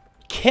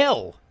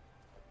kill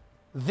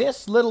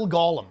this little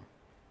golem.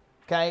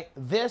 Okay?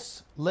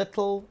 This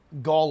little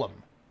golem.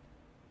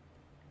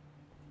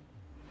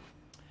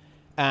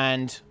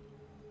 And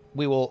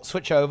we will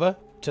switch over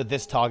to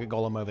this target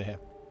golem over here.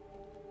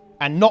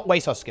 And not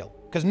waste our skill.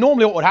 Because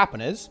normally what would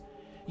happen is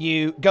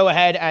you go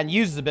ahead and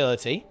use this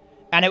ability,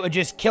 and it would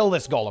just kill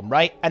this golem,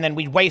 right? And then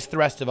we'd waste the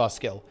rest of our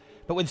skill.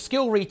 But with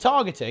skill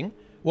retargeting,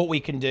 what we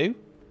can do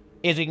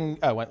is we can...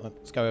 Oh, wait,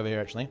 let's go over here,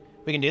 actually.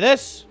 We can do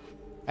this,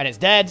 and it's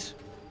dead,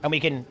 and we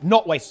can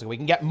not waste it. We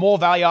can get more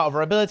value out of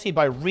our ability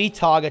by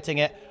retargeting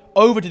it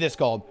over to this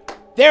golem.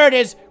 There it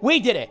is.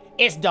 We did it.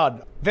 It's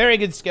done. Very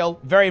good skill.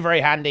 Very,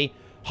 very handy.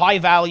 High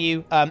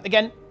value.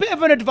 Again, bit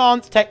of an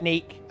advanced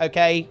technique,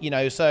 okay? You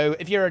know, so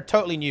if you're a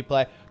totally new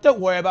player, don't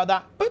worry about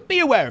that, but be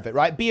aware of it,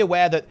 right? Be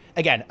aware that,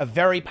 again, a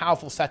very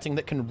powerful setting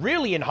that can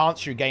really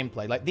enhance your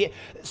gameplay. Like, the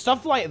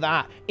stuff like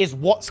that is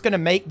what's going to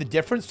make the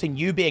difference between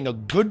you being a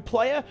good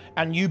player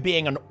and you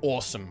being an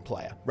awesome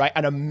player, right?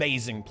 An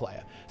amazing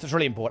player. So it's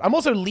really important. I'm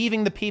also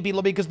leaving the PvP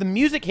lobby because the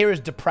music here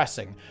is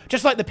depressing,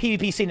 just like the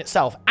PvP scene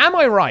itself. Am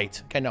I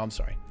right? Okay, no, I'm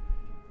sorry.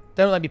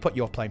 Don't let me put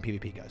you off playing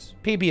PvP, guys.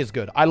 PvP is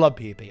good. I love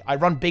PvP. I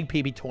run big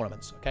PvP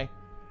tournaments, okay?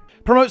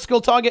 Promote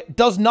skill target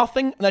does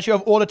nothing unless you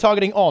have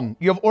auto-targeting on.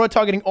 You have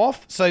auto-targeting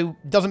off, so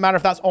it doesn't matter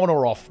if that's on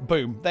or off.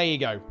 Boom. There you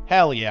go.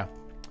 Hell yeah.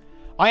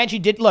 I actually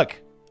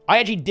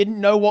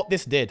didn't know what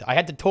this did. I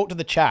had to talk to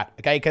the chat,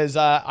 okay? Because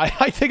I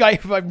think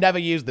I've never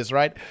used this,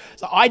 right?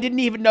 So I didn't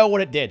even know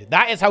what it did.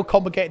 That is how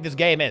complicated this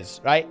game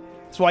is, right?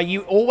 That's why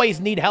you always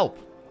need help.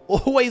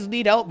 Always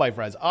need help, my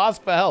friends.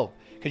 Ask for help.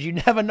 Because you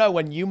never know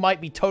when you might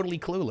be totally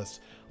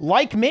clueless.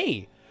 Like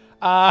me.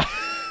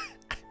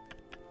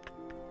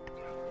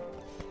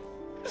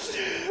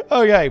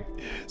 Okay,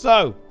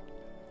 so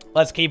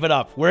let's keep it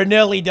up. We're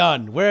nearly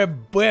done. We're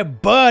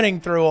burning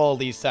through all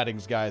these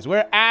settings, guys.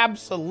 We're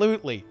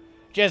absolutely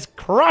just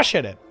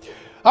crushing it.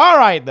 All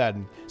right,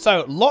 then.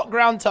 So, lock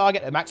ground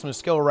target at maximum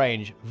skill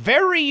range.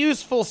 Very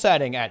useful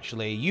setting,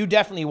 actually. You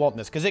definitely want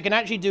this, because it can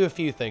actually do a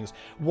few things.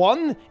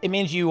 One, it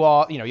means you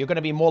are, you're going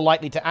to be more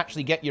likely to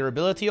actually get your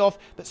ability off.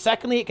 But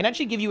secondly, it can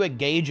actually give you a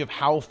gauge of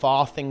how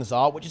far things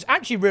are, which is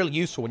actually really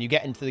useful when you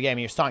get into the game and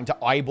you're starting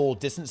to eyeball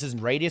distances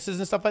and radiuses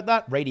and stuff like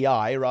that.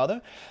 Radii,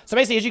 rather. So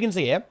basically, as you can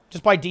see here,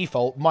 just by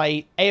default,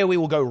 my AoE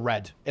will go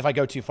red if I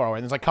go too far away,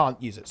 and I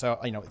can't use it. So,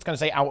 it's going to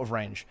say out of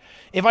range.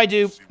 If I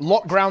do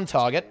lock ground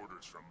target,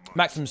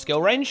 maximum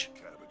skill range,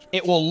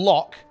 it will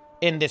lock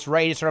in this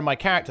radius around my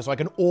character, so I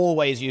can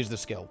always use the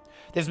skill.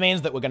 This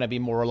means that we're going to be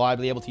more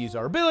reliably able to use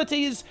our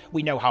abilities,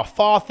 we know how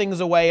far things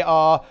away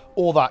are,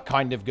 all that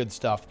kind of good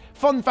stuff.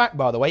 Fun fact,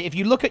 by the way, if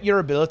you look at your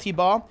ability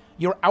bar,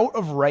 you're out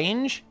of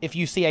range if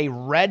you see a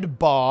red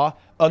bar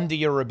under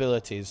your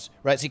abilities,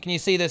 right? So can you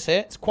see this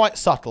here? It's quite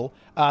subtle,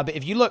 but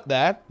if you look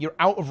there, you're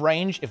out of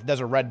range if there's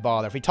a red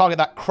bar there. If we target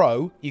that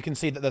crow, you can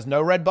see that there's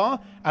no red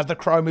bar. As the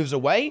crow moves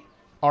away,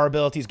 our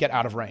abilities get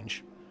out of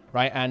range.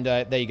 right? And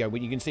there you go.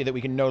 You can see that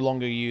we can no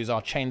longer use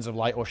our Chains of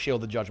Light or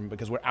Shield of Judgment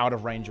because we're out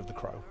of range of the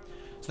crow.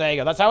 So there you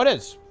go. That's how it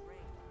is.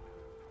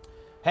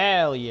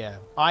 Hell yeah.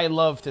 I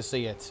love to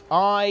see it.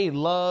 I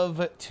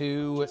love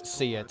to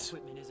see it.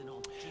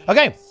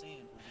 Okay.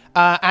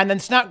 And then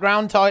snap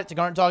ground target to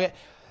current target.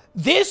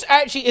 This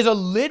actually is a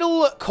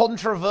little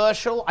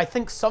controversial. I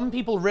think some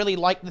people really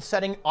like the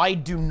setting. I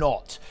do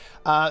not.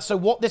 So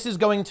what this is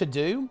going to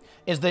do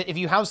is that if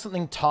you have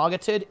something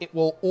targeted, it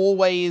will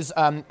always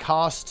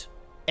cast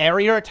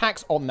area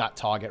attacks on that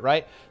target,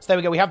 right? So there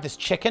we go. We have this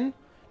chicken.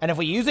 And if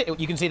we use it,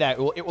 you can see that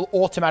it will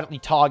automatically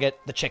target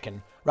the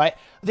chicken, right?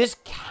 This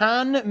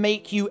can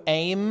make you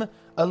aim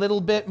a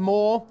little bit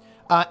more.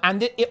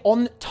 And it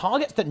on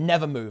targets that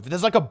never move. If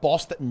there's like a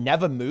boss that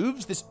never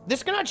moves,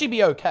 this can actually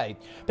be okay.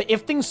 But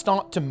if things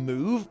start to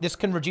move, this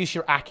can reduce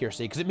your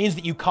accuracy because it means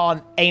that you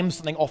can't aim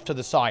something off to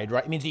the side,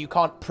 right? It means that you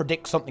can't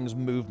predict something's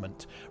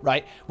movement,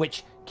 right?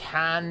 Which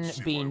can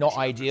be not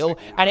ideal.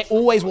 And it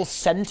always will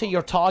center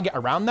your target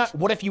around that.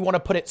 What if you want to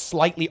put it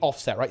slightly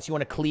offset, right? So you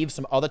want to cleave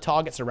some other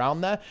targets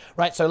around there,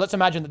 right? So let's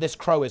imagine that this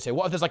crow is here.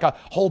 What if there's like a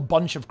whole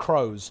bunch of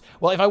crows?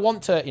 Well, if I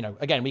want to, you know,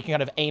 again, we can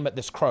kind of aim at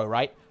this crow,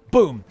 right?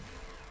 Boom.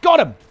 Got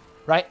him,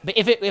 right? But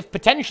if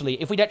potentially,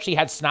 if we'd actually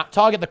had snap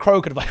target, the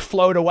crow could have like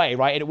flown away,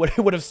 right? And it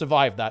would have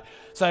survived that.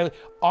 So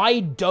I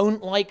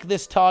don't like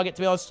this target,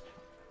 to be honest.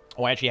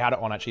 Oh, I actually had it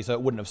on, actually, so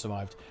it wouldn't have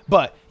survived.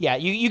 But yeah,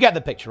 you get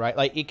the picture, right?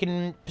 Like, it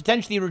can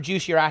potentially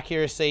reduce your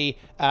accuracy,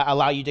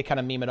 allow you to kind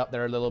of meme it up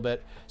there a little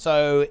bit.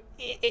 So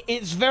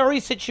it's very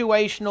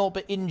situational,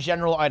 but in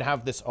general, I'd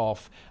have this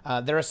off.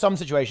 There are some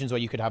situations where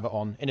you could have it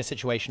on in a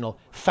situational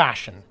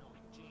fashion.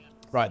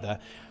 Right there.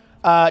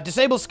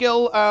 Disable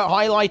skill,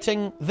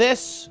 highlighting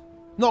this.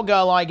 Not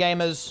gonna lie,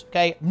 gamers,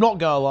 okay? Not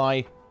gonna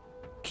lie.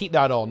 Keep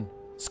that on.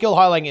 Skill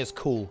highlighting is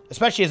cool,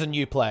 especially as a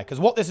new player, because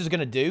what this is going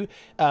to do,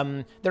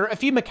 there are a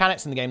few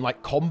mechanics in the game,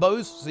 like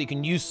combos, so you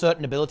can use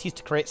certain abilities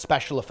to create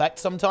special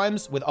effects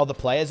sometimes, with other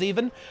players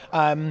even.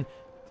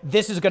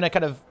 This is going to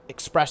kind of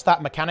express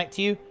that mechanic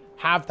to you.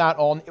 Have that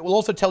on. It will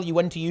also tell you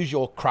when to use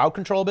your crowd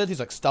control abilities,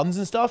 like stuns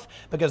and stuff,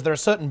 because there are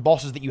certain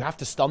bosses that you have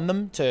to stun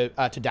them to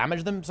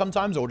damage them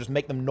sometimes, or just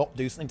make them not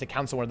do something to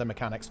cancel one of their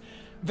mechanics.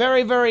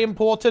 Very, very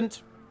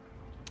important.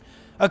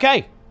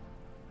 Okay.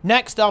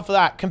 Next after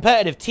that,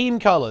 competitive team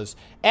colors.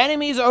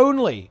 Enemies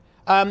only.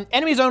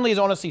 Enemies only is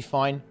honestly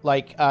fine,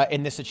 like,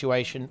 in this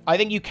situation. I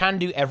think you can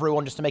do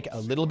everyone just to make it a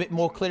little bit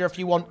more clear if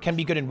you want. Can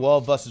be good in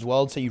world versus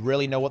world, so you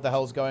really know what the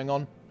hell's going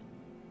on.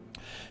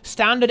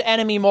 Standard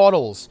enemy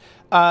models.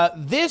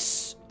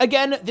 This,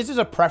 again, this is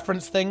a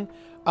preference thing.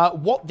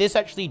 What this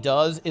actually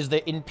does is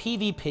that in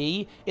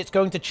PvP, it's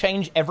going to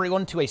change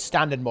everyone to a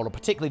standard model.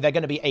 Particularly, they're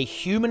going to be a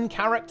human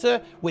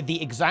character with the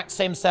exact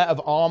same set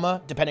of armor,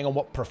 depending on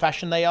what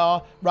profession they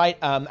are, right?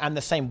 And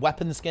the same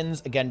weapon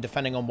skins, again,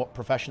 depending on what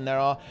profession they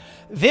are.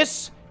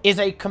 This is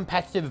a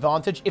competitive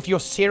advantage. If you're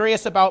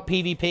serious about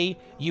PvP,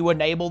 you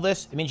enable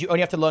this. It means you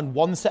only have to learn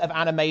one set of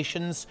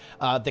animations.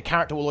 The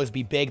character will always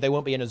be big. They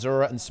won't be in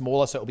Azura and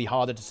smaller, so it'll be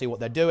harder to see what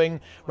they're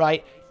doing,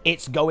 right?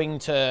 It's going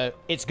to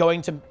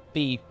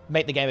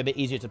make the game a bit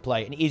easier to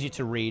play and easier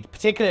to read,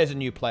 particularly as a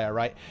new player,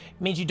 right?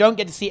 It means you don't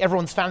get to see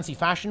everyone's fancy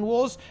fashion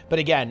wars, but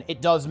again,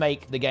 it does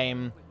make the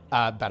game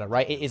better,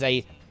 right? It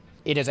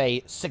is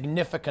a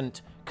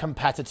significant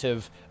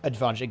competitive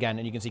advantage again,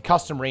 and you can see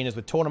custom arenas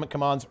with tournament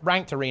commands,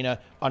 ranked arena,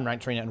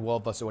 unranked arena, and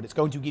world versus world. It's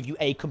going to give you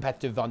a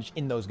competitive advantage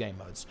in those game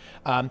modes.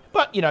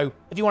 But you know,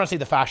 if you want to see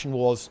the fashion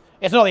wars,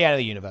 it's not the end of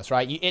the universe,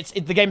 right?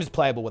 The game is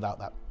playable without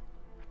that.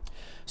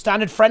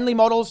 Standard friendly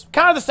models,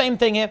 kind of the same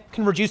thing here.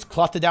 Can reduce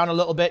clutter down a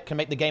little bit, can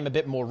make the game a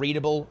bit more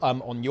readable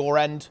on your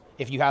end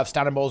if you have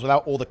standard models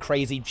without all the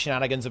crazy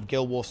shenanigans of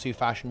Guild Wars 2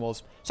 Fashion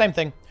Wars. Same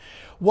thing.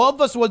 World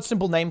vs. World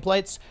simple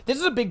nameplates. This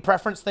is a big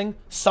preference thing.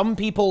 Some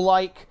people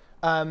like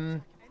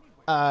World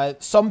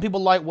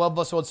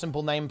vs. World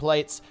simple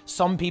nameplates.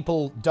 Some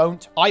people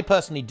don't. I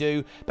personally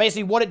do.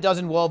 Basically, what it does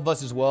in World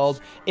vs.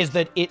 World is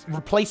that it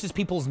replaces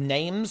people's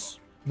names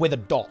with a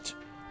dot,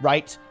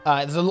 right?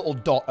 There's a little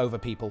dot over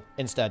people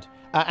instead.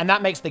 And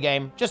that makes the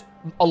game just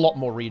a lot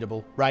more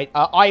readable, right?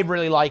 I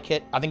really like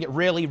it. I think it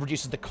really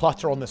reduces the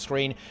clutter on the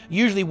screen.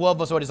 Usually World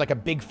vs. World is like a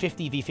big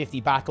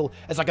 50v50 battle.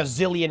 It's like a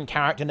zillion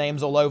character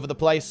names all over the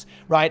place,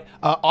 right?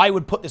 I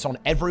would put this on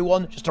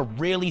everyone just to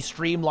really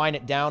streamline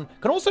it down.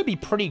 Can also be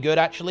pretty good,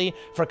 actually,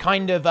 for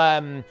kind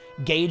of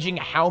gauging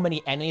how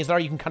many enemies there are.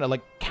 You can kind of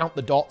like count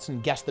the dots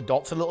and guess the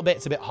dots a little bit.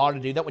 It's a bit harder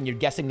to do that when you're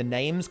guessing the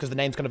names because the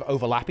names kind of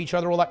overlap each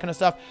other, all that kind of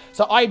stuff.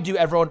 So I do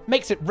everyone.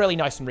 Makes it really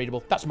nice and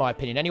readable. That's my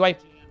opinion anyway.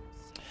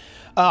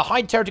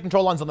 Hide territory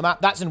control lines on the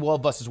map. That's in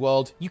World vs.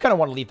 World. You kind of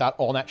want to leave that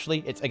on,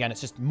 actually. It's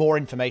just more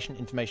information.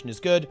 Information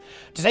is good.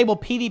 Disable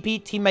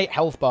PvP teammate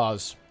health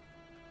bars.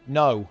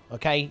 No,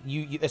 okay?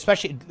 You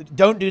especially,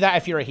 don't do that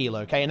if you're a healer,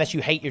 okay? Unless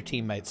you hate your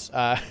teammates.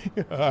 So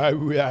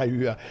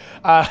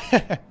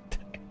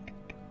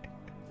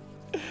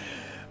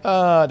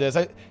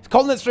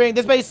continent string,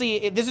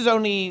 this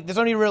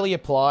only really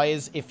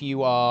applies if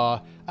you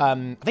are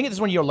I think it's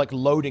when you're like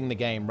loading the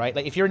game, right?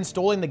 Like if you're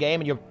installing the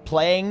game and you're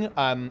playing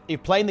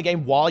the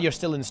game while you're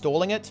still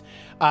installing it,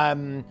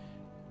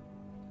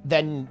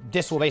 then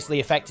this will basically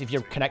affect if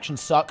your connection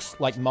sucks,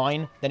 like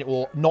mine, then it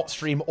will not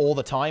stream all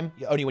the time,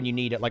 only when you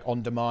need it, like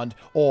on demand,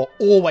 or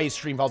always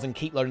stream files and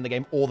keep loading the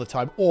game all the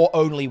time, or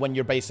only when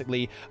you're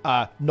basically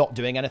not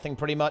doing anything,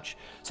 pretty much.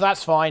 So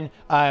that's fine.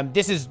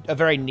 This is a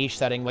very niche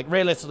setting. Like,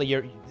 realistically,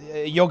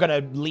 you're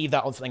going to leave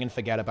that on something and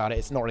forget about it.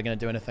 It's not really going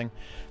to do anything.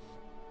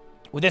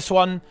 With this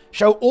one,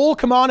 show all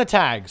commander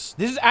tags.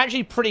 This is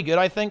actually pretty good,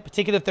 I think,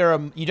 particularly if there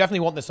are... You definitely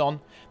want this on,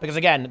 because,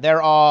 again,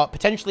 there are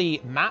potentially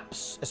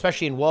maps,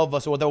 especially in World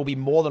vs. where there will be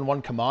more than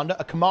one commander.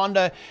 A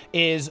commander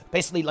is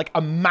basically like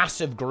a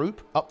massive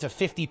group, up to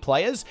 50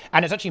 players,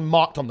 and it's actually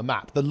marked on the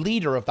map. The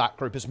leader of that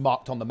group is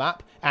marked on the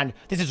map, and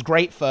this is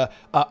great for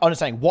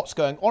understanding what's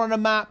going on a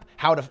map,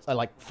 how to,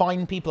 like,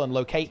 find people and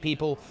locate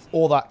people,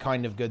 all that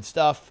kind of good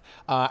stuff,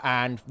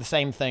 and the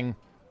same thing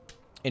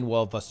in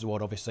World vs.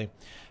 World, obviously.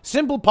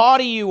 Simple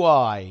party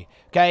UI.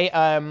 Okay,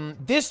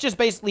 this just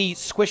basically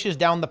squishes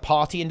down the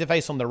party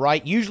interface on the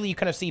right. Usually you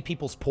kind of see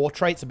people's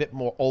portraits, a bit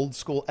more old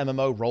school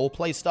MMO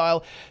roleplay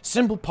style.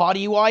 Simple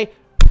party UI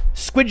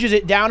squidges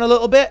it down a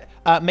little bit,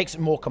 makes it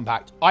more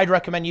compact. I'd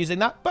recommend using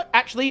that, but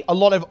actually a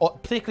lot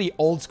of particularly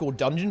old school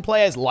dungeon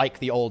players like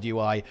the old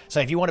UI. So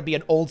if you want to be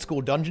an old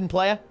school dungeon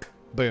player,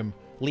 boom,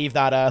 leave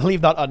that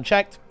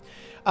unchecked.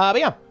 But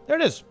yeah, there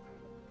it is.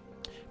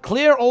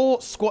 Clear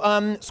all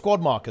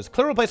squad markers.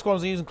 Clear all place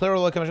squads using clear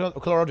all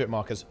object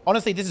markers.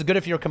 Honestly, this is good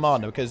if you're a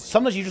commander, because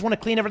sometimes you just want to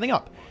clean everything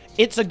up.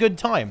 It's a good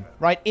time,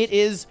 right? It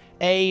is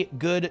a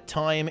good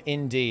time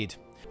indeed.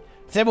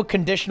 Disable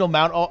conditional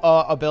mount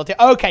ability.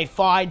 Okay,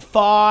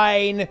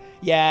 fine.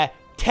 Yeah,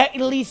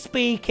 technically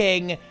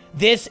speaking,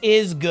 this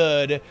is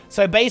good.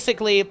 So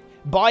basically,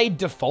 by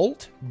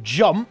default,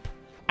 jump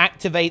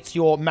activates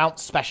your mount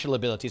special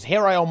abilities.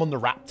 Here I am on the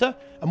Raptor,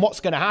 and what's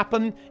going to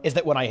happen is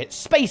that when I hit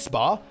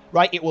spacebar,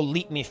 right, it will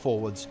leap me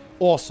forwards.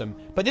 Awesome.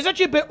 But this is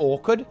actually a bit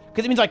awkward,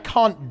 because it means I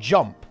can't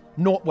jump.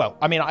 Well,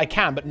 I mean, I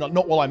can, but not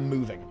while I'm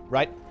moving,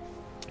 right?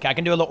 Okay, I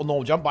can do a little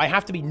normal jump, but I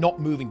have to be not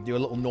moving to do a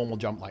little normal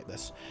jump like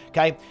this.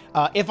 Okay,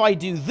 if I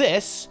do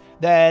this,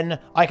 then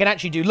I can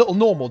actually do little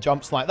normal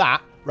jumps like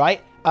that,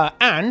 right?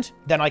 And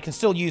then I can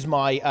still use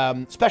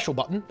my special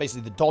button,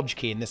 basically the dodge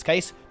key in this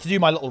case, to do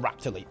my little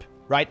Raptor leap,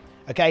 right?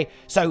 Okay,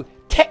 so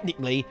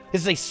technically,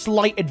 this is a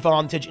slight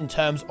advantage in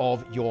terms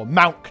of your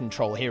mount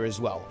control here as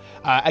well.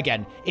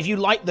 Again, if you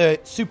like the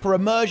super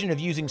immersion of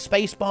using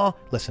spacebar,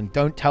 listen,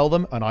 don't tell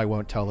them, and I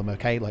won't tell them,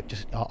 okay? Like,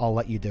 just, I'll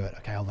let you do it,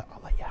 okay? I'll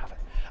let you have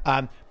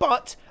it.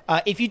 But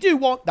if you do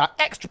want that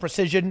extra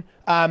precision,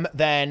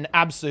 then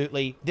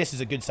absolutely, this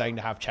is a good setting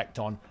to have checked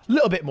on. A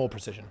little bit more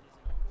precision.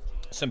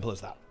 Simple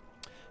as that.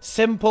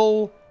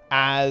 Simple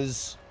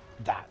as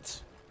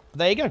that.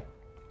 There you go.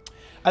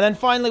 And then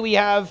finally, we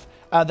have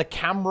the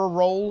camera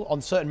roll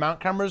on certain mount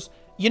cameras.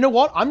 You know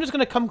what? I'm just going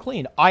to come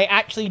clean. I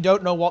actually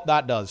don't know what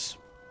that does.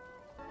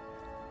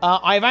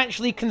 I've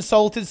actually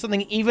consulted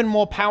something even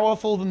more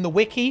powerful than the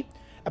wiki.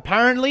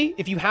 Apparently,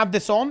 if you have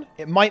this on,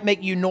 it might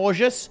make you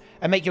nauseous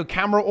and make your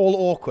camera all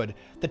awkward.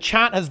 The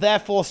chat has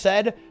therefore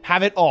said,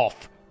 have it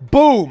off.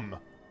 Boom!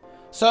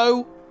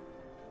 So,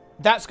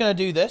 that's going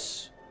to do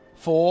this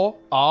for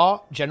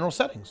our general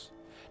settings.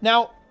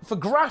 Now, for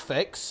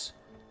graphics,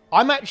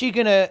 I'm actually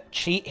going to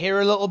cheat here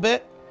a little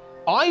bit.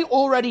 I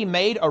already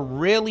made a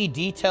really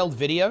detailed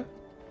video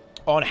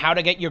on how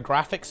to get your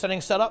graphics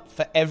settings set up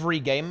for every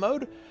game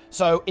mode.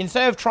 So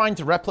instead of trying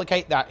to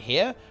replicate that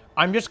here,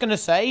 I'm just going to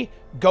say,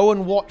 go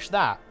and watch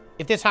that.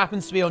 If this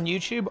happens to be on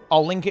YouTube,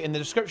 I'll link it in the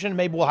description.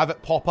 Maybe we'll have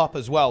it pop up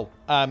as well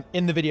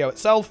in the video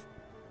itself,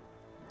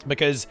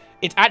 because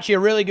it's actually a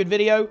really good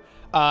video.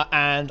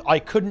 And I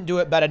couldn't do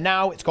it better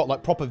now. It's got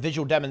like proper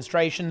visual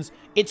demonstrations.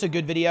 It's a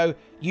good video.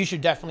 You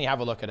should definitely have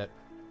a look at it.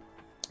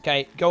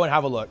 Okay, go and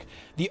have a look.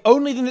 The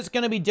only thing that's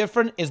going to be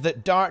different is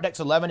that DirectX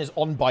 11 is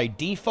on by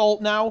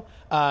default now,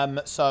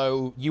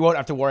 so you won't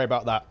have to worry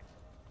about that.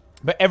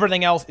 But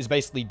everything else is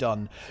basically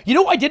done. You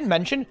know what I didn't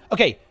mention?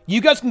 Okay, you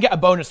guys can get a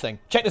bonus thing.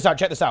 Check this out,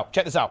 check this out,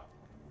 check this out.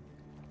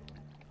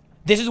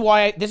 This is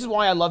why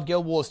I love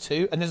Guild Wars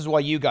 2, and this is why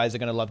you guys are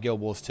going to love Guild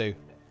Wars 2.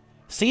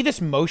 See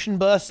this motion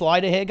burst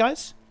slider here,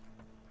 guys?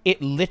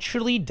 It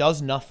literally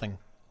does nothing.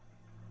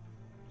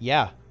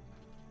 Yeah.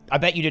 I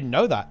bet you didn't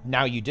know that.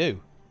 Now you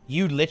do.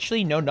 You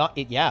literally know not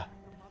it. Yeah.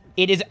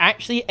 It is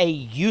actually a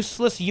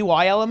useless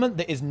UI element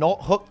that is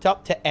not hooked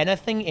up to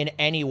anything in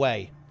any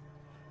way.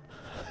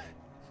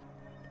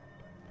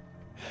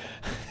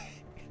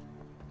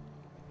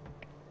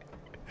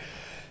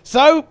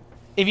 So,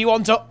 if you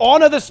want to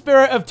honor the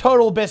spirit of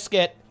Total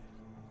Biscuit,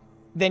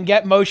 then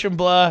get motion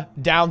blur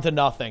down to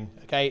nothing.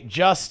 Okay?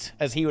 Just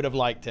as he would have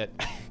liked it.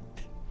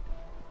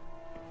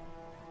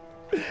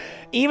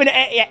 Even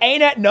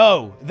ArenaNet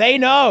know. They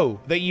know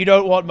that you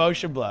don't want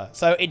motion blur.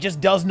 So it just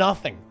does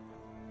nothing.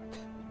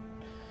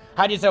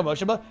 How do you say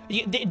motion blur?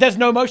 There's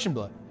no motion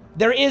blur.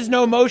 There is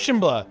no motion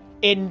blur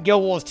in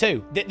Guild Wars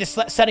 2. This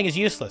setting is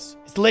useless.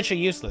 It's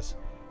literally useless.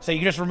 So you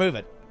can just remove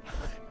it.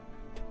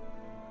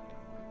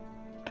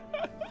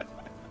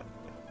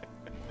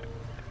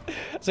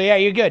 So yeah,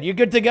 you're good. You're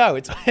good to go.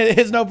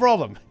 It's no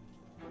problem.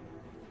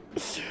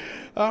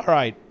 All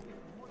right.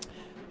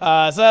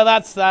 So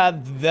that's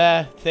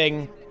the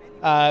thing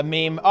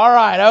meme. All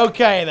right.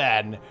 Okay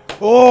then.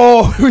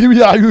 Oh.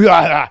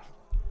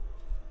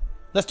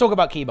 Let's talk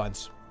about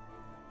keybinds.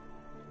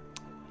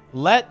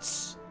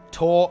 Let's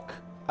talk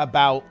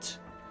about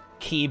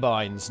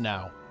keybinds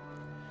now.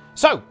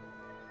 So,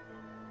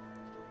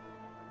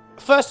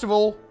 first of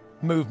all,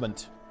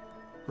 movement,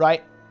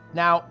 right?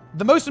 Now,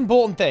 the most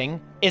important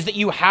thing is that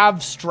you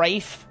have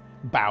strafe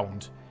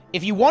bound.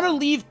 If you want to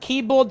leave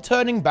keyboard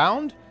turning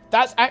bound,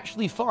 that's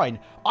actually fine.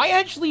 I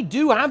actually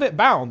do have it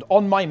bound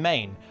on my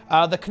main.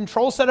 The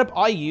control setup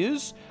I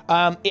use,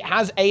 it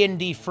has A and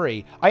D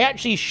free. I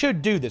actually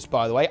should do this,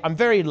 by the way. I'm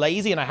very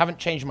lazy and I haven't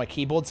changed my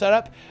keyboard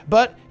setup.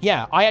 But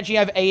yeah, I actually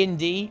have A and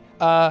D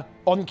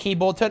on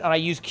keyboard turn, and I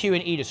use Q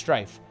and E to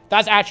strafe.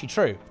 That's actually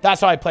true.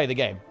 That's how I play the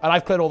game. And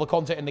I've cleared all the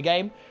content in the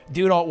game.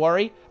 Do not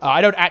worry. I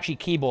don't actually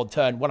keyboard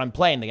turn when I'm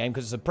playing the game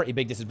because it's a pretty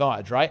big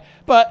disadvantage, right?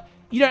 But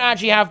you don't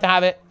actually have to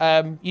have it.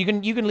 You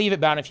can leave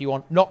it bound if you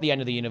want. Not the end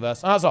of the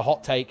universe. And that's a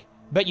hot take,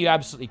 but you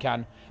absolutely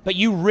can. But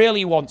you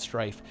really want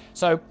strafe.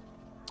 So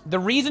the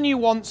reason you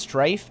want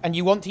strafe and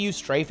you want to use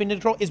strafe in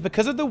control is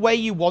because of the way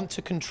you want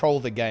to control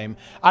the game.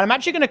 And I'm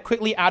actually going to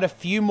quickly add a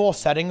few more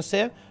settings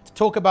here to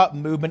talk about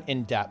movement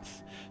in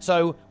depth.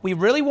 So we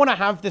really want to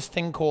have this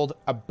thing called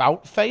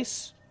about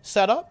face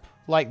set up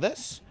like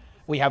this.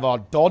 We have our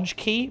dodge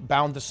key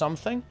bound to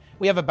something.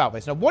 We have about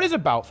face. Now, what is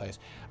about face?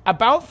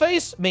 About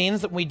face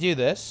means that when we do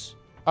this,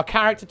 our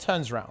character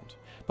turns around.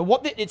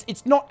 But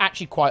it's not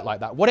actually quite like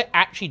that. What it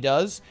actually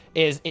does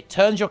is it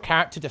turns your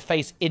character to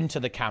face into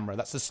the camera.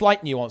 That's a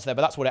slight nuance there,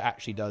 but that's what it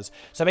actually does.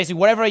 So basically,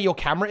 whatever your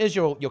camera is,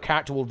 your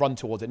character will run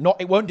towards it.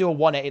 It won't do a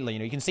 180. You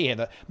know, you can see here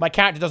that my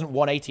character doesn't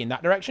 180 in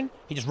that direction.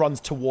 He just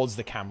runs towards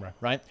the camera,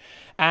 right?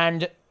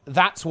 And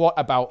that's what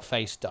about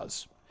face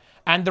does.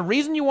 And the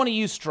reason you want to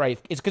use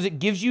strafe is because it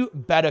gives you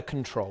better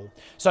control.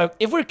 So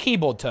if we're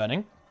keyboard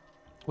turning,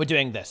 we're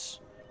doing this,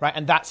 right?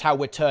 And that's how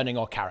we're turning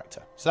our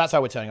character. So that's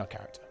how we're turning our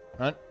character,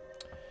 right?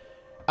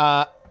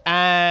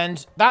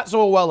 And that's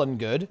all well and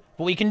good,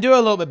 but we can do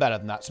a little bit better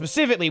than that.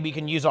 Specifically, we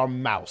can use our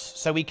mouse.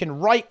 So we can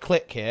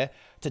right-click here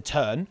to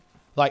turn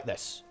like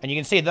this. And you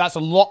can see that that's a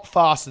lot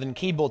faster than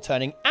keyboard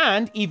turning,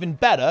 and even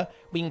better,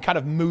 we can kind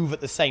of move at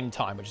the same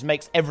time, which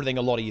makes everything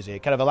a lot easier.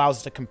 It kind of allows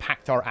us to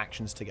compact our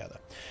actions together.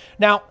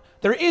 Now,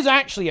 there is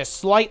actually a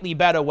slightly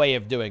better way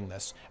of doing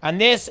this. And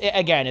this,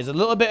 again, is a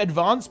little bit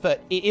advanced, but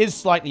it is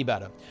slightly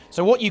better.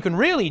 So what you can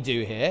really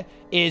do here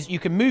is you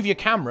can move your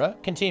camera,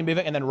 continue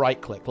moving, and then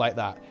right-click like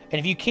that. And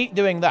if you keep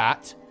doing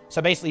that, so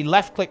basically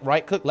left-click,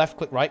 right-click,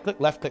 left-click, right-click,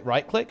 left-click,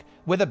 right-click,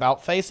 with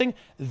about facing,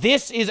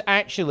 this is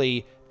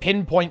actually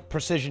pinpoint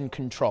precision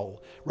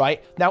control,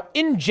 right? Now,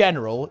 in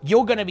general,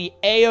 you're going to be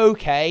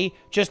A-okay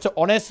just to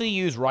honestly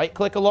use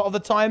right-click a lot of the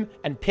time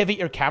and pivot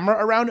your camera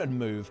around and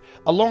move.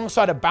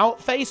 Alongside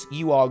about face,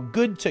 you are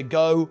good to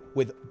go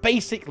with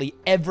basically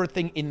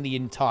everything in the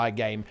entire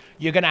game.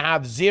 You're going to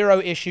have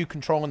zero issue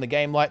controlling the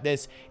game like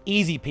this.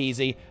 Easy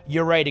peasy.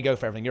 You're ready to go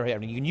for everything. You're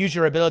ready. You can use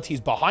your abilities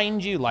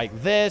behind you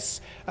like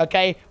this,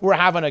 okay? We're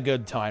having a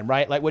good time,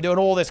 right? Like, we're doing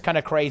all this kind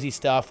of crazy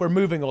stuff. We're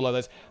moving all of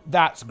this.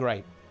 That's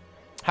great.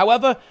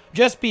 However,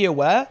 just be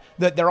aware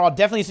that there are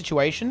definitely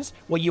situations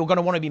where you're going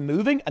to want to be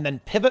moving and then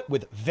pivot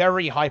with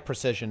very high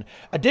precision.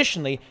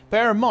 Additionally,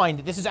 bear in mind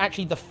that this is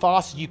actually the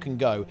fastest you can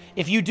go.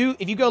 If you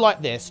go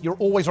like this, you're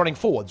always running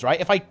forwards,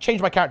 right? If I change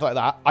my character like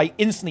that, I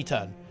instantly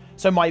turn.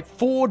 So my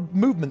forward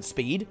movement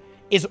speed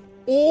is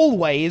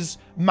always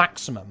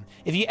maximum.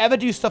 If you ever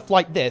do stuff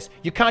like this,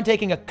 you're kind of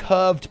taking a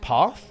curved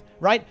path,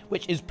 right?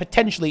 Which is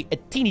potentially a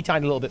teeny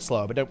tiny little bit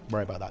slower, but don't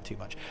worry about that too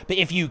much. But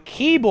if you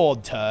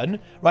keyboard turn,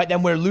 right,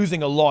 then we're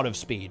losing a lot of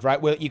speed,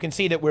 right? You can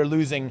see that we're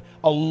losing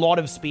a lot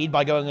of speed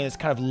by going in this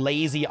kind of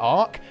lazy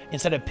arc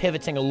instead of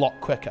pivoting a lot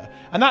quicker.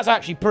 And that's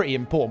actually pretty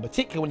important,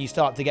 particularly when you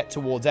start to get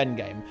towards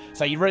endgame.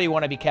 So you really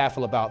want to be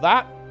careful about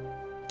that.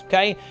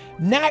 Okay,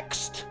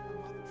 next.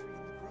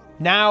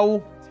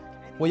 Now,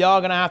 we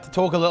are going to have to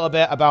talk a little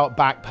bit about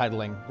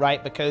backpedaling,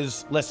 right?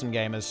 Because, listen,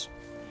 gamers,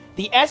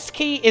 the S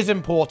key is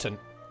important.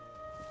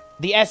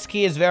 The S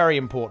key is very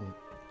important.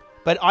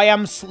 But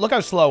look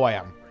how slow I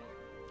am.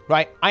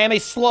 Right? I am a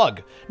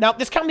slug. Now,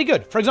 this can be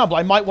good. For example,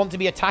 I might want to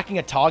be attacking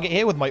a target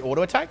here with my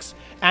auto attacks,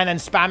 and then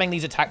spamming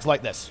these attacks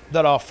like this,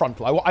 that are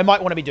frontal. I might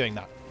want to be doing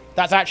that.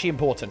 That's actually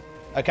important.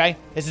 Okay?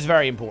 This is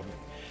very important.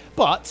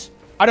 But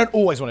I don't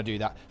always want to do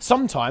that.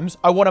 Sometimes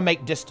I want to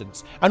make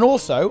distance. And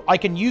also, I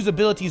can use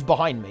abilities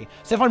behind me.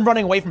 So if I'm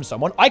running away from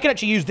someone, I can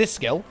actually use this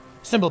skill,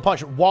 Symbol of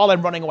Punishment, while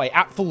I'm running away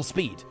at full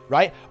speed.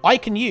 Right? I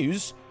can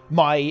use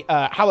my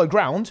Hallowed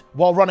Ground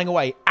while running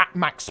away at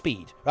max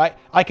speed, right?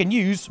 I can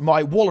use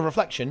my Wall of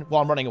Reflection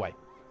while I'm running away.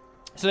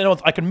 So then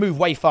I can move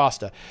way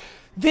faster.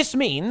 This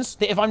means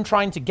that if I'm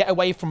trying to get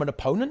away from an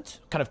opponent,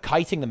 kind of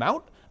kiting them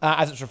out,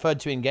 as it's referred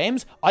to in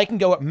games, I can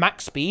go at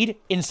max speed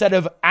instead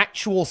of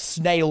actual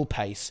snail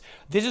pace.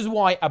 This is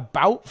why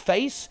about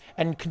face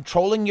and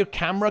controlling your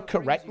camera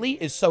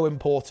correctly is so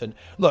important.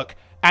 Look,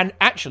 and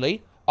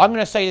actually, I'm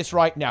going to say this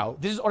right now.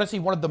 This is honestly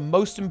one of the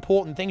most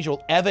important things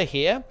you'll ever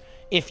hear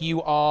if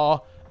you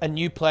are a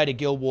new player to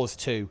Guild Wars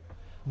 2.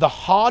 The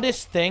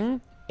hardest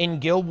thing in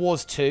Guild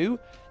Wars 2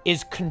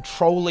 is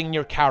controlling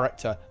your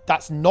character.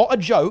 That's not a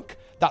joke.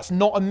 That's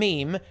not a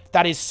meme.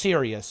 That is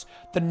serious.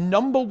 The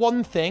number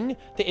one thing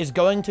that is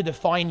going to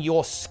define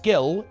your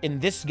skill in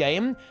this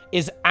game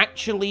is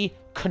actually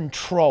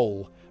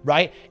control,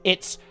 right?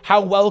 It's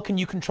how well can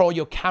you control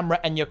your camera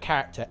and your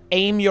character,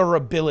 aim your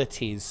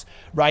abilities,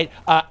 right?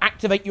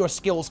 Activate your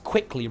skills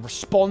quickly,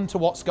 respond to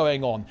what's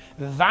going on.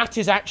 That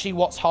is actually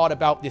what's hard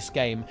about this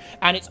game,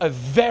 and it's a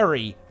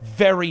very,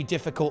 very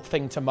difficult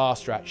thing to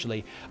master,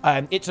 actually.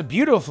 It's a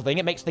beautiful thing.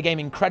 It makes the game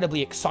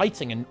incredibly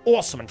exciting and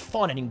awesome and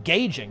fun and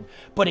engaging,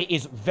 but it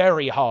is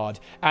very hard,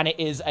 and it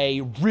is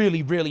a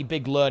really, really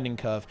big learning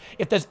curve.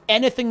 If there's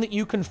anything that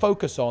you can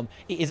focus on,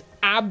 it is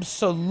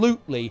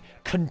absolutely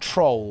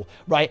control,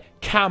 right?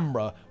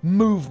 Camera,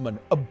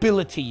 movement,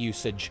 ability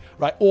usage,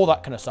 right? All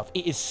that kind of stuff.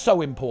 It is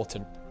so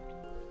important.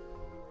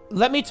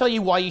 Let me tell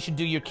you why you should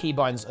do your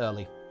keybinds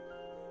early.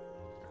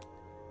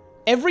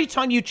 Every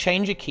time you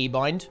change a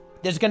keybind,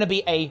 there's going to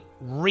be a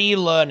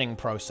relearning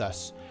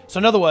process. So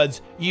in other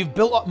words, you've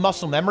built up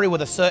muscle memory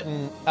with a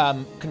certain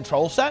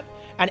control set,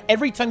 and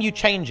every time you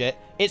change it,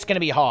 it's going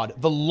to be hard.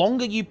 The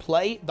longer you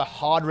play, the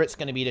harder it's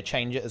going to be to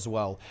change it as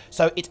well.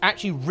 So it's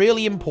actually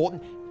really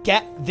important.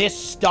 Get this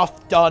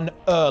stuff done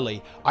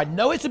early. I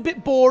know it's a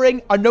bit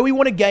boring. I know we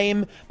want a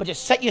game, but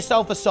just set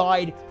yourself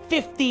aside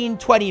 15,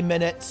 20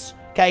 minutes.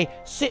 Okay,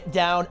 sit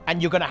down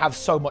and you're going to have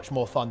so much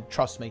more fun.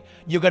 Trust me.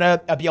 You're going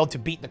to be able to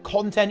beat the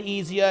content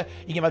easier.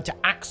 You're going to be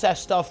able to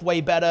access stuff way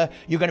better.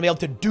 You're going to be able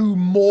to do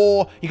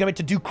more. You're going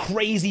to be able to do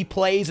crazy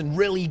plays and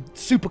really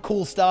super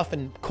cool stuff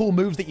and cool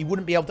moves that you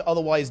wouldn't be able to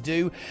otherwise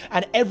do.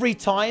 And every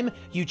time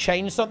you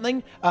change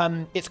something,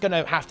 it's going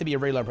to have to be a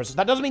relearn process.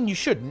 That doesn't mean you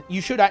shouldn't.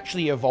 You should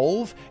actually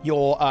evolve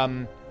your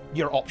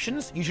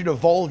options. You should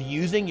evolve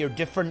using your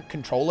different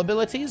control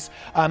abilities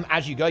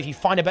as you go. If you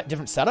find a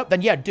different setup,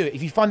 then yeah, do it.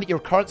 If you find that your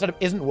current setup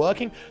isn't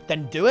working,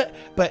 then do it.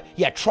 But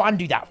yeah, try and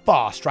do that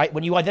fast, right?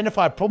 When you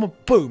identify a problem,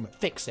 boom,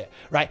 fix it,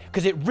 right?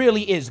 Because it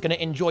really is going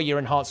to enjoy your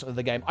enhancement of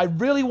the game. I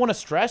really want to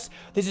stress,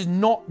 this is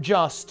not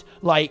just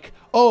like,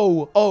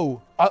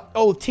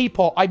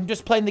 Teapot, I'm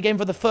just playing the game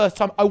for the first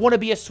time. I want to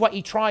be a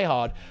sweaty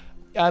tryhard.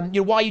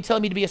 Why are you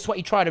telling me to be a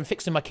sweaty tryhard and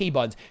fixing my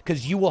keybinds?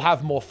 Because you will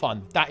have more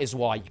fun. That is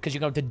why. Because you're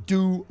going to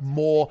do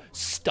more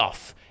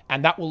stuff.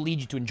 And that will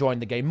lead you to enjoying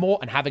the game more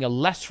and having a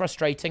less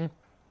frustrating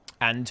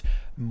and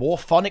more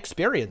fun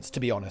experience, to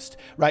be honest,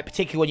 right?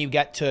 Particularly when you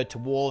get to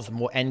wars and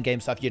more endgame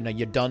stuff, you know,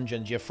 your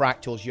dungeons, your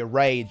fractals, your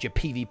raids, your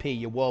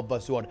PvP, your world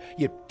boss one,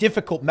 your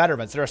difficult meta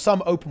events. There are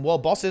some open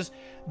world bosses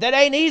that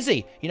ain't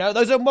easy. You know,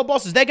 those open world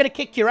bosses, they're going to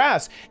kick your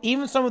ass.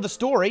 Even some of the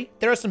story,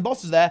 there are some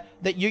bosses there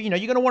that you're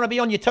going to want to be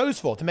on your toes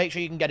for to make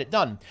sure you can get it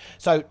done.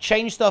 So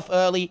change stuff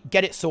early,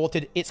 get it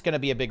sorted. It's going to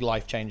be a big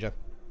life changer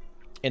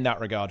in that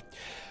regard.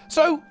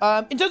 So,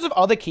 in terms of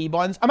other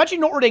keybinds, I'm actually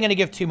not really going to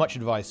give too much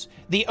advice.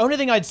 The only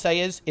thing I'd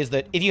say is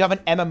that if you have an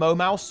MMO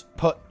mouse,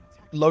 put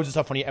loads of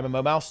stuff on your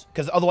MMO mouse,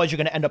 because otherwise you're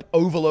going to end up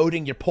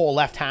overloading your poor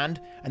left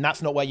hand, and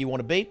that's not where you want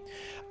to be.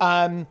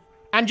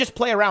 And just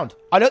play around.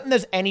 I don't think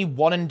there's any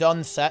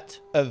one-and-done set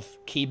of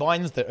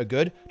keybinds that are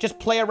good. Just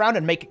play around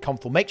and make it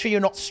comfortable. Make sure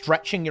you're not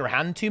stretching your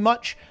hand too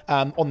much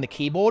on the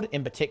keyboard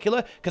in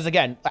particular. Because,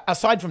 again,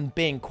 aside from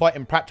being quite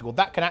impractical,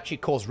 that can actually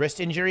cause wrist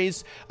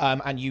injuries.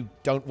 And you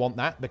don't want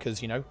that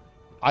because,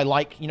 I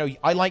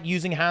like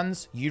using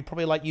hands. You'd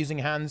probably like using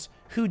hands.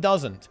 Who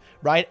doesn't,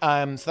 right?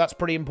 So that's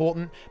pretty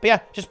important. But yeah,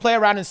 just play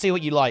around and see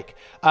what you like.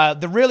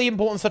 The really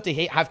important stuff to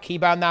have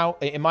keybound now,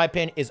 in my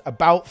opinion, is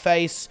about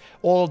face.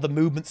 All of the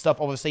movement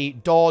stuff, obviously.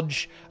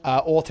 Dodge,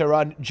 auto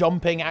run,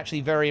 jumping, actually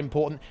very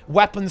important.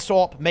 Weapon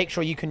swap, make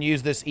sure you can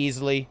use this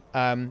easily.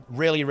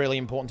 Really, really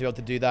important to be able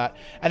to do that.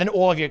 And then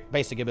all of your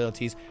basic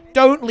abilities.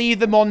 Don't leave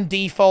them on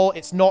default.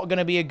 It's not going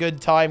to be a good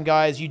time,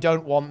 guys. You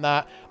don't want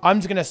that. I'm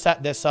just going to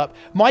set this up.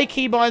 My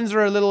keybinds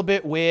are a little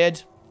bit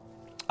weird.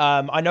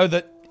 I know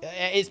that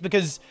it's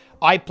because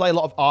I play a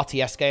lot of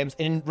RTS games.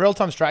 In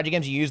real-time strategy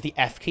games, you use the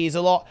F keys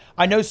a lot.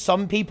 I know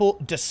some people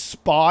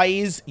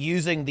despise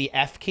using the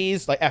F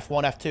keys, like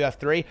F1, F2,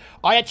 F3.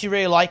 I actually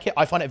really like it.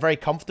 I find it very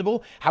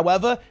comfortable.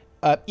 However,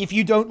 if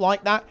you don't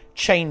like that,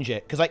 change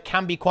it, because it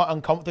can be quite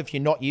uncomfortable if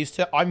you're not used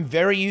to it. I'm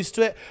very used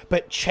to it,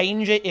 but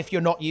change it if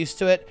you're not used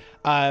to it,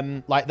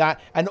 like that.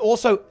 And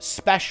also,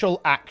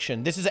 special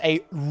action. This is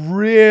a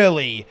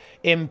really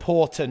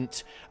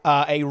important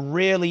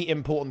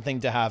thing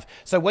to have.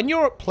 So when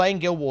you're playing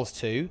Guild Wars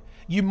 2,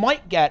 you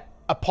might get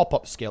a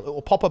pop-up skill. It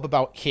will pop up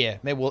about here.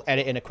 Maybe we'll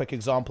edit in a quick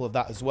example of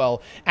that as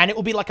well. And it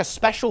will be like a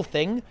special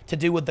thing to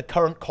do with the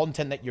current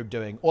content that you're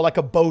doing, or like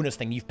a bonus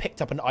thing. You've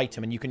picked up an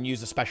item and you can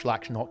use a special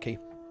action hotkey.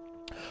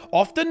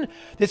 Often,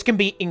 this can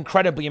be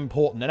incredibly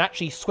important and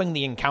actually swing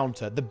the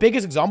encounter. The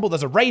biggest example,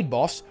 there's a raid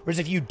boss, whereas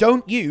if you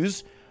don't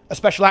use a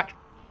special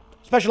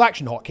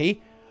action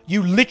hotkey,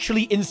 you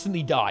literally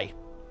instantly die.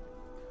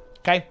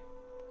 Okay?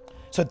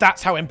 So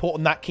that's how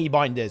important that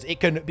keybind is. It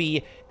can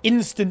be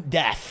instant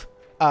death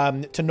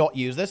to not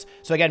use this.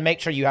 So again, make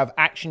sure you have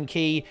action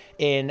key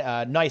in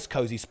a nice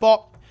cozy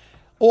spot.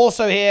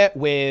 Also here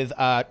with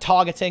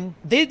targeting,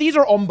 these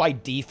are on by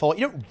default.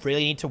 You don't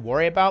really need to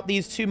worry about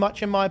these too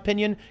much, in my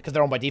opinion, because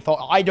they're on by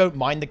default. I don't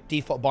mind the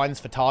default binds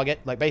for target.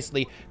 Like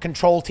basically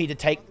Control T to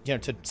take,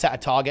 to set a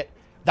target.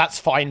 That's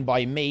fine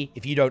by me.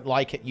 If you don't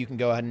like it, you can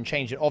go ahead and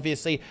change it,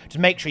 obviously. Just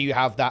make sure you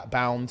have that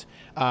bound,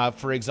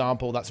 for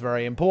example. That's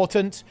very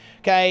important.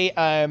 Okay,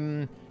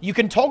 you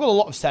can toggle a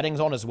lot of settings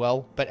on as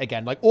well. But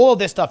again, like all of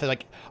this stuff is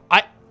like,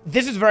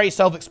 this is very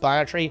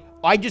self-explanatory.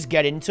 I just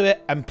get into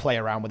it and play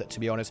around with it, to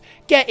be honest.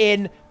 Get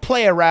in,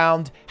 play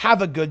around,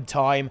 have a good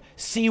time,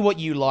 see what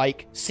you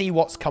like, see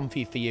what's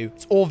comfy for you.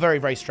 It's all very,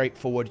 very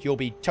straightforward. You'll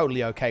be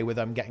totally okay with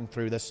getting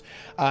through this.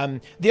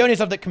 The only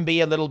stuff that can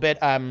be a little bit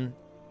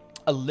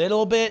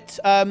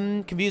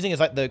confusing is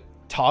like the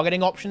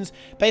targeting options.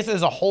 Basically,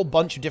 there's a whole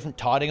bunch of different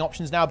targeting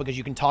options now because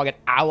you can target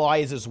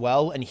allies as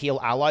well and heal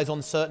allies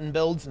on certain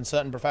builds, and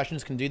certain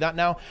professions can do that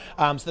now.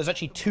 So there's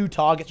actually 2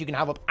 targets you can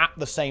have up at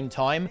the same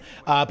time.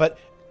 But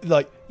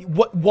like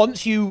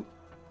once you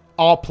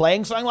are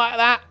playing something like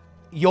that,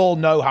 you'll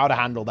know how to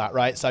handle that,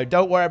 right? So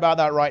don't worry about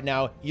that right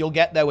now. You'll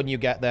get there when you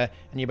get there,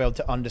 and you'll be able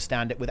to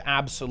understand it with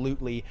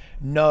absolutely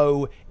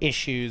no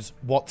issues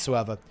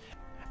whatsoever.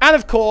 And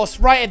of course,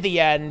 right at the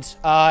end,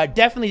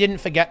 definitely didn't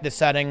forget this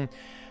setting.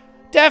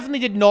 Definitely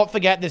did not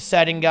forget this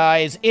setting,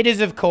 guys. It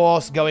is, of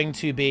course, going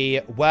to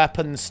be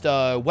weapon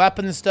stow.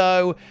 Weapon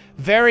stow,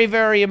 very,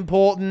 very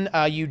important.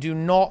 You do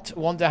not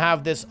want to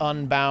have this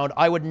unbound.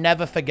 I would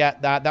never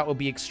forget that. That would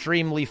be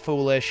extremely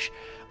foolish.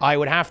 I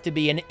would have to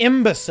be an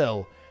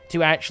imbecile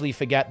to actually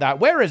forget that.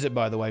 Where is it,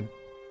 by the way?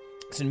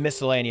 It's in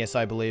miscellaneous,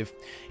 I believe.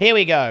 Here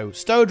we go.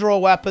 Stow draw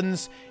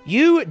weapons.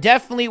 You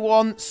definitely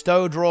want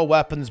stow draw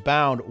weapons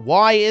bound.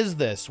 Why is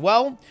this?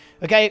 Well,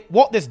 okay,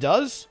 what this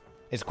does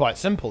is quite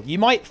simple. You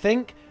might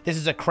think this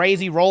is a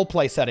crazy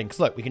roleplay setting, because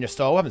look, we can just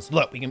stow our weapons.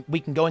 Look, we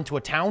can go into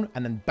a town,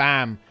 and then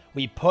bam,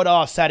 we put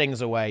our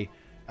settings away.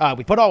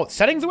 We put our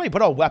settings away,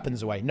 put our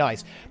weapons away.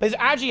 Nice. But this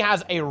actually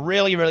has a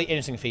really, really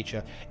interesting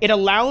feature. It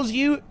allows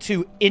you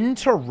to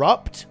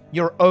interrupt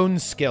your own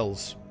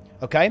skills,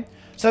 okay?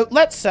 So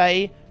let's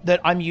say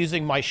that I'm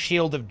using my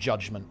Shield of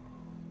Judgment,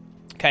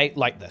 okay,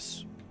 like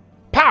this.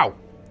 Pow!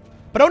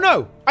 But oh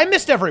no, I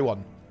missed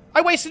everyone. I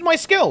wasted my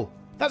skill.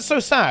 That's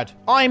so sad.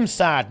 I'm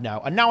sad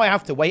now, and now I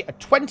have to wait a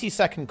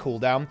 20-second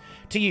cooldown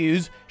to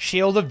use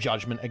Shield of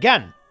Judgment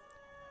again.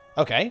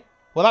 Okay,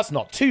 well, that's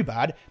not too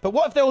bad, but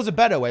what if there was a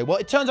better way? Well,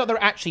 it turns out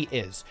there actually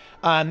is,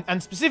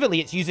 and specifically,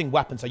 it's using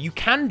weapons. So you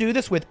can do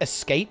this with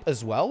Escape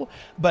as well,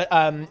 but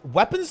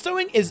weapon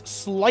stowing is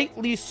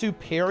slightly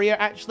superior,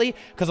 actually,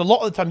 because a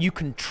lot of the time you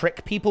can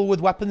trick people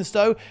with weapon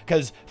stow,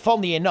 because,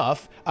 funnily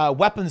enough,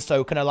 weapon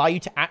stow can allow you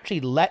to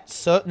actually let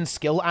certain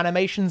skill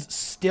animations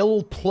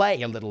still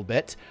play a little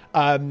bit,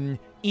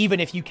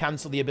 even if you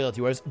cancel the ability,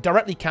 whereas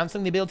directly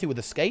canceling the ability with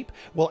Escape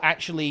will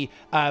actually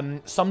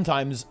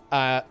sometimes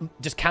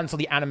just cancel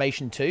the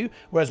animation too,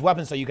 whereas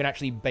weapons, so you can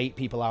actually bait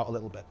people out a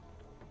little bit,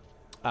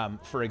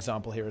 for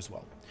example, here as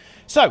well.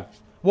 So,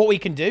 what we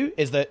can do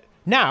is that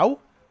now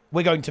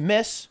we're going to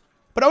miss,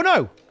 but oh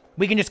no,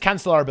 we can just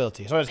cancel our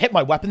ability. So I just hit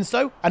my weapon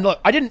stow, and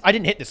look, I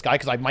didn't hit this guy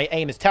because my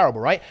aim is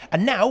terrible, right?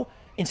 And now,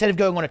 instead of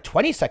going on a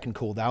 20-second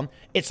cooldown,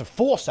 it's a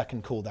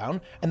 4-second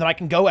cooldown, and then I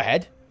can go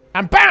ahead,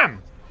 and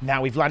BAM!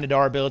 Now we've landed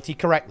our ability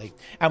correctly,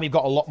 and we've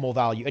got a lot more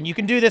value. And you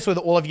can do this with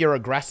all of your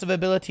aggressive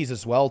abilities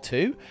as well,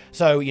 too.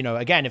 So,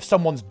 again, if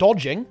someone's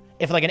dodging,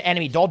 if like an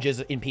enemy dodges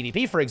in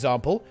PvP, for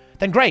example,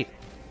 then great.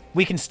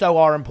 We can stow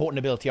our important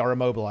ability, our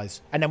Immobilize,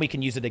 and then we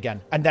can use it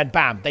again. And then,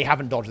 bam, they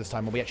haven't dodged this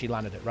time, or we actually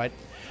landed it, right?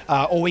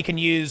 Or we can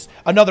use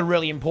another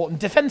really important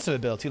defensive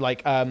ability,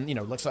 like,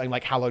 like something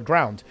like Hallowed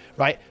Ground,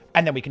 right?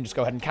 And then we can just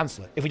go ahead and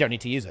cancel it if we don't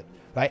need to use it,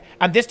 right?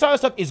 And this type of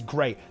stuff is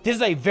great. This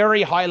is a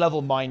very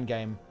high-level mind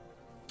game.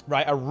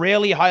 Right, a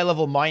really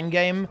high-level mind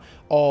game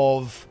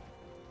of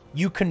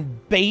you can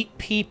bait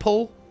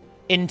people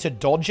into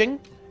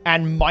dodging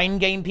and mind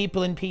game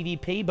people in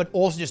PvP, but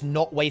also just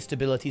not waste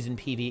abilities in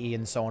PvE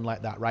and so on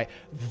like that, right?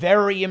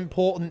 Very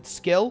important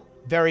skill.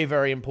 Very,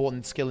 very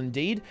important skill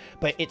indeed,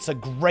 but it's a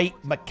great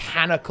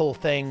mechanical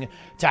thing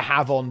to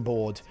have on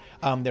board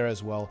there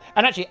as well.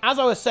 And actually, as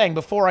I was saying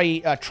before,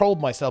 I trolled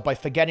myself by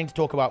forgetting to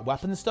talk about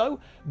weapon stow.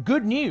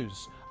 Good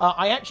news.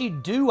 I actually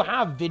do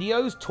have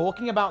videos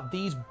talking about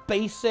these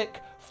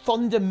basic,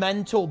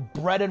 fundamental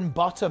bread and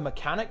butter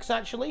mechanics,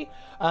 actually.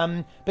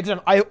 Because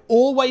I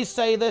always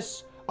say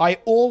this. I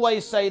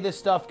always say this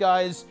stuff,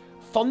 guys.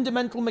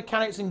 Fundamental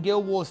mechanics in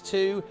Guild Wars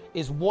 2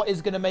 is what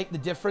is going to make the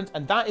difference,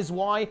 and that is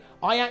why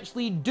I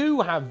actually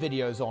do have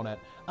videos on it.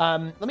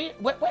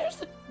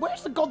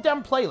 Where's the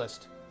goddamn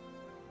playlist?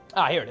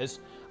 Ah, here it is.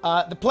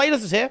 The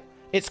playlist is here.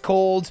 It's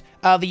called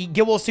the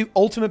Guild Wars 2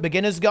 Ultimate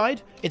Beginner's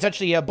Guide. It's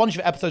actually a bunch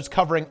of episodes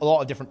covering a lot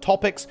of different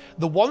topics.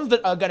 The ones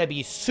that are going to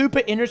be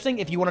super interesting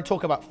if you want to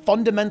talk about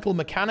fundamental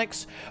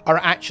mechanics are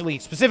actually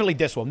specifically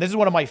this one. This is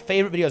one of my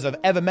favorite videos I've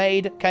ever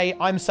made. Okay,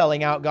 I'm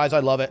selling out, guys. I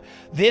love it.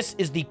 This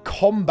is the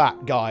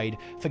combat guide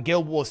for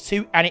Guild Wars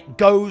 2, and it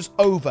goes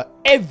over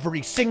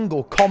every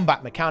single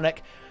combat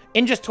mechanic.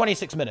 in just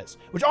 26 minutes,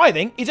 which I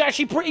think is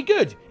actually pretty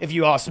good. If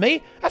you ask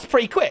me, that's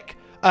pretty quick.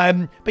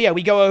 But yeah,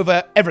 we go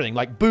over everything,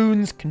 like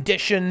boons,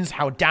 conditions,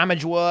 how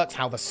damage works,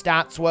 how the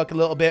stats work a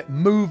little bit,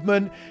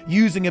 movement,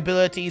 using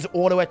abilities,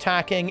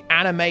 auto-attacking,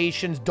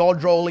 animations,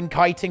 dodge rolling,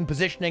 kiting,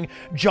 positioning,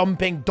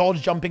 jumping,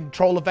 dodge jumping,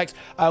 control effects.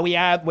 We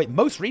have, wait,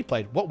 most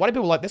replayed. Why do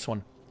people like this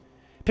one?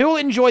 People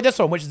enjoy this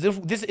one, which is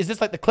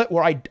this like the clip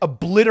where I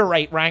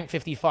obliterate rank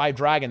 55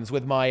 dragons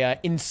with my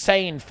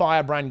insane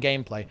Firebrand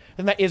gameplay. I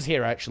think that is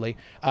here, actually,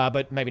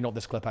 but maybe not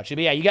this clip, actually.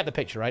 But yeah, you get the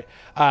picture, right?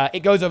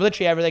 It goes over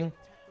literally everything.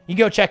 You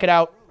can go check it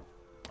out.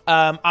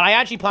 I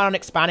actually plan on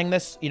expanding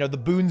this. You know, the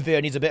boons video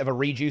needs a bit of a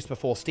rejuice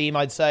before Steam,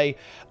 I'd say.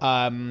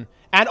 And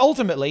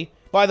ultimately,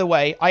 by the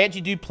way, I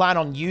actually do plan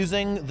on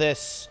using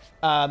this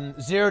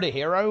Zero to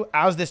Hero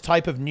as this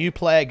type of new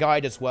player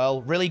guide as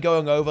well. Really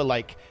going over,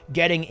 like,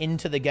 getting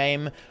into the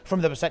game from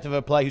the perspective of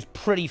a player who's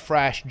pretty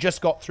fresh,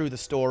 just got through the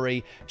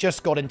story,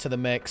 just got into the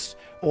mix,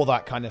 all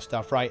that kind of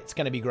stuff, right? It's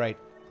going to be great.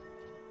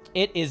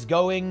 It is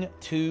going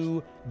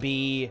to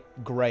be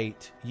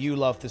great. You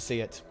love to see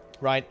it.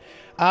 Right,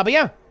 but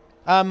yeah,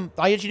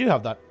 I actually do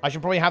have that. I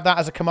should probably have that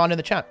as a command in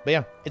the chat, but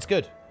yeah, it's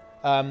good.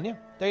 Yeah,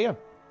 there you go.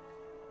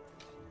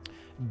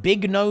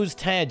 Big Nose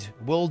Ted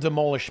will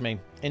demolish me.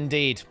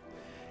 Indeed.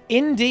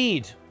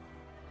 Indeed.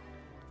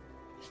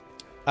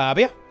 But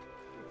yeah,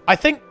 I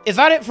think, is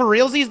that it for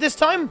realsies this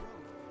time?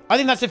 I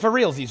think that's it for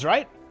realsies,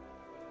 right?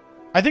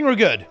 I think we're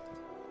good.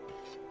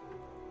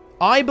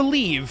 I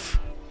believe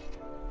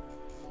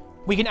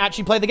we can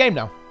actually play the game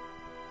now.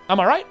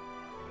 Am I right?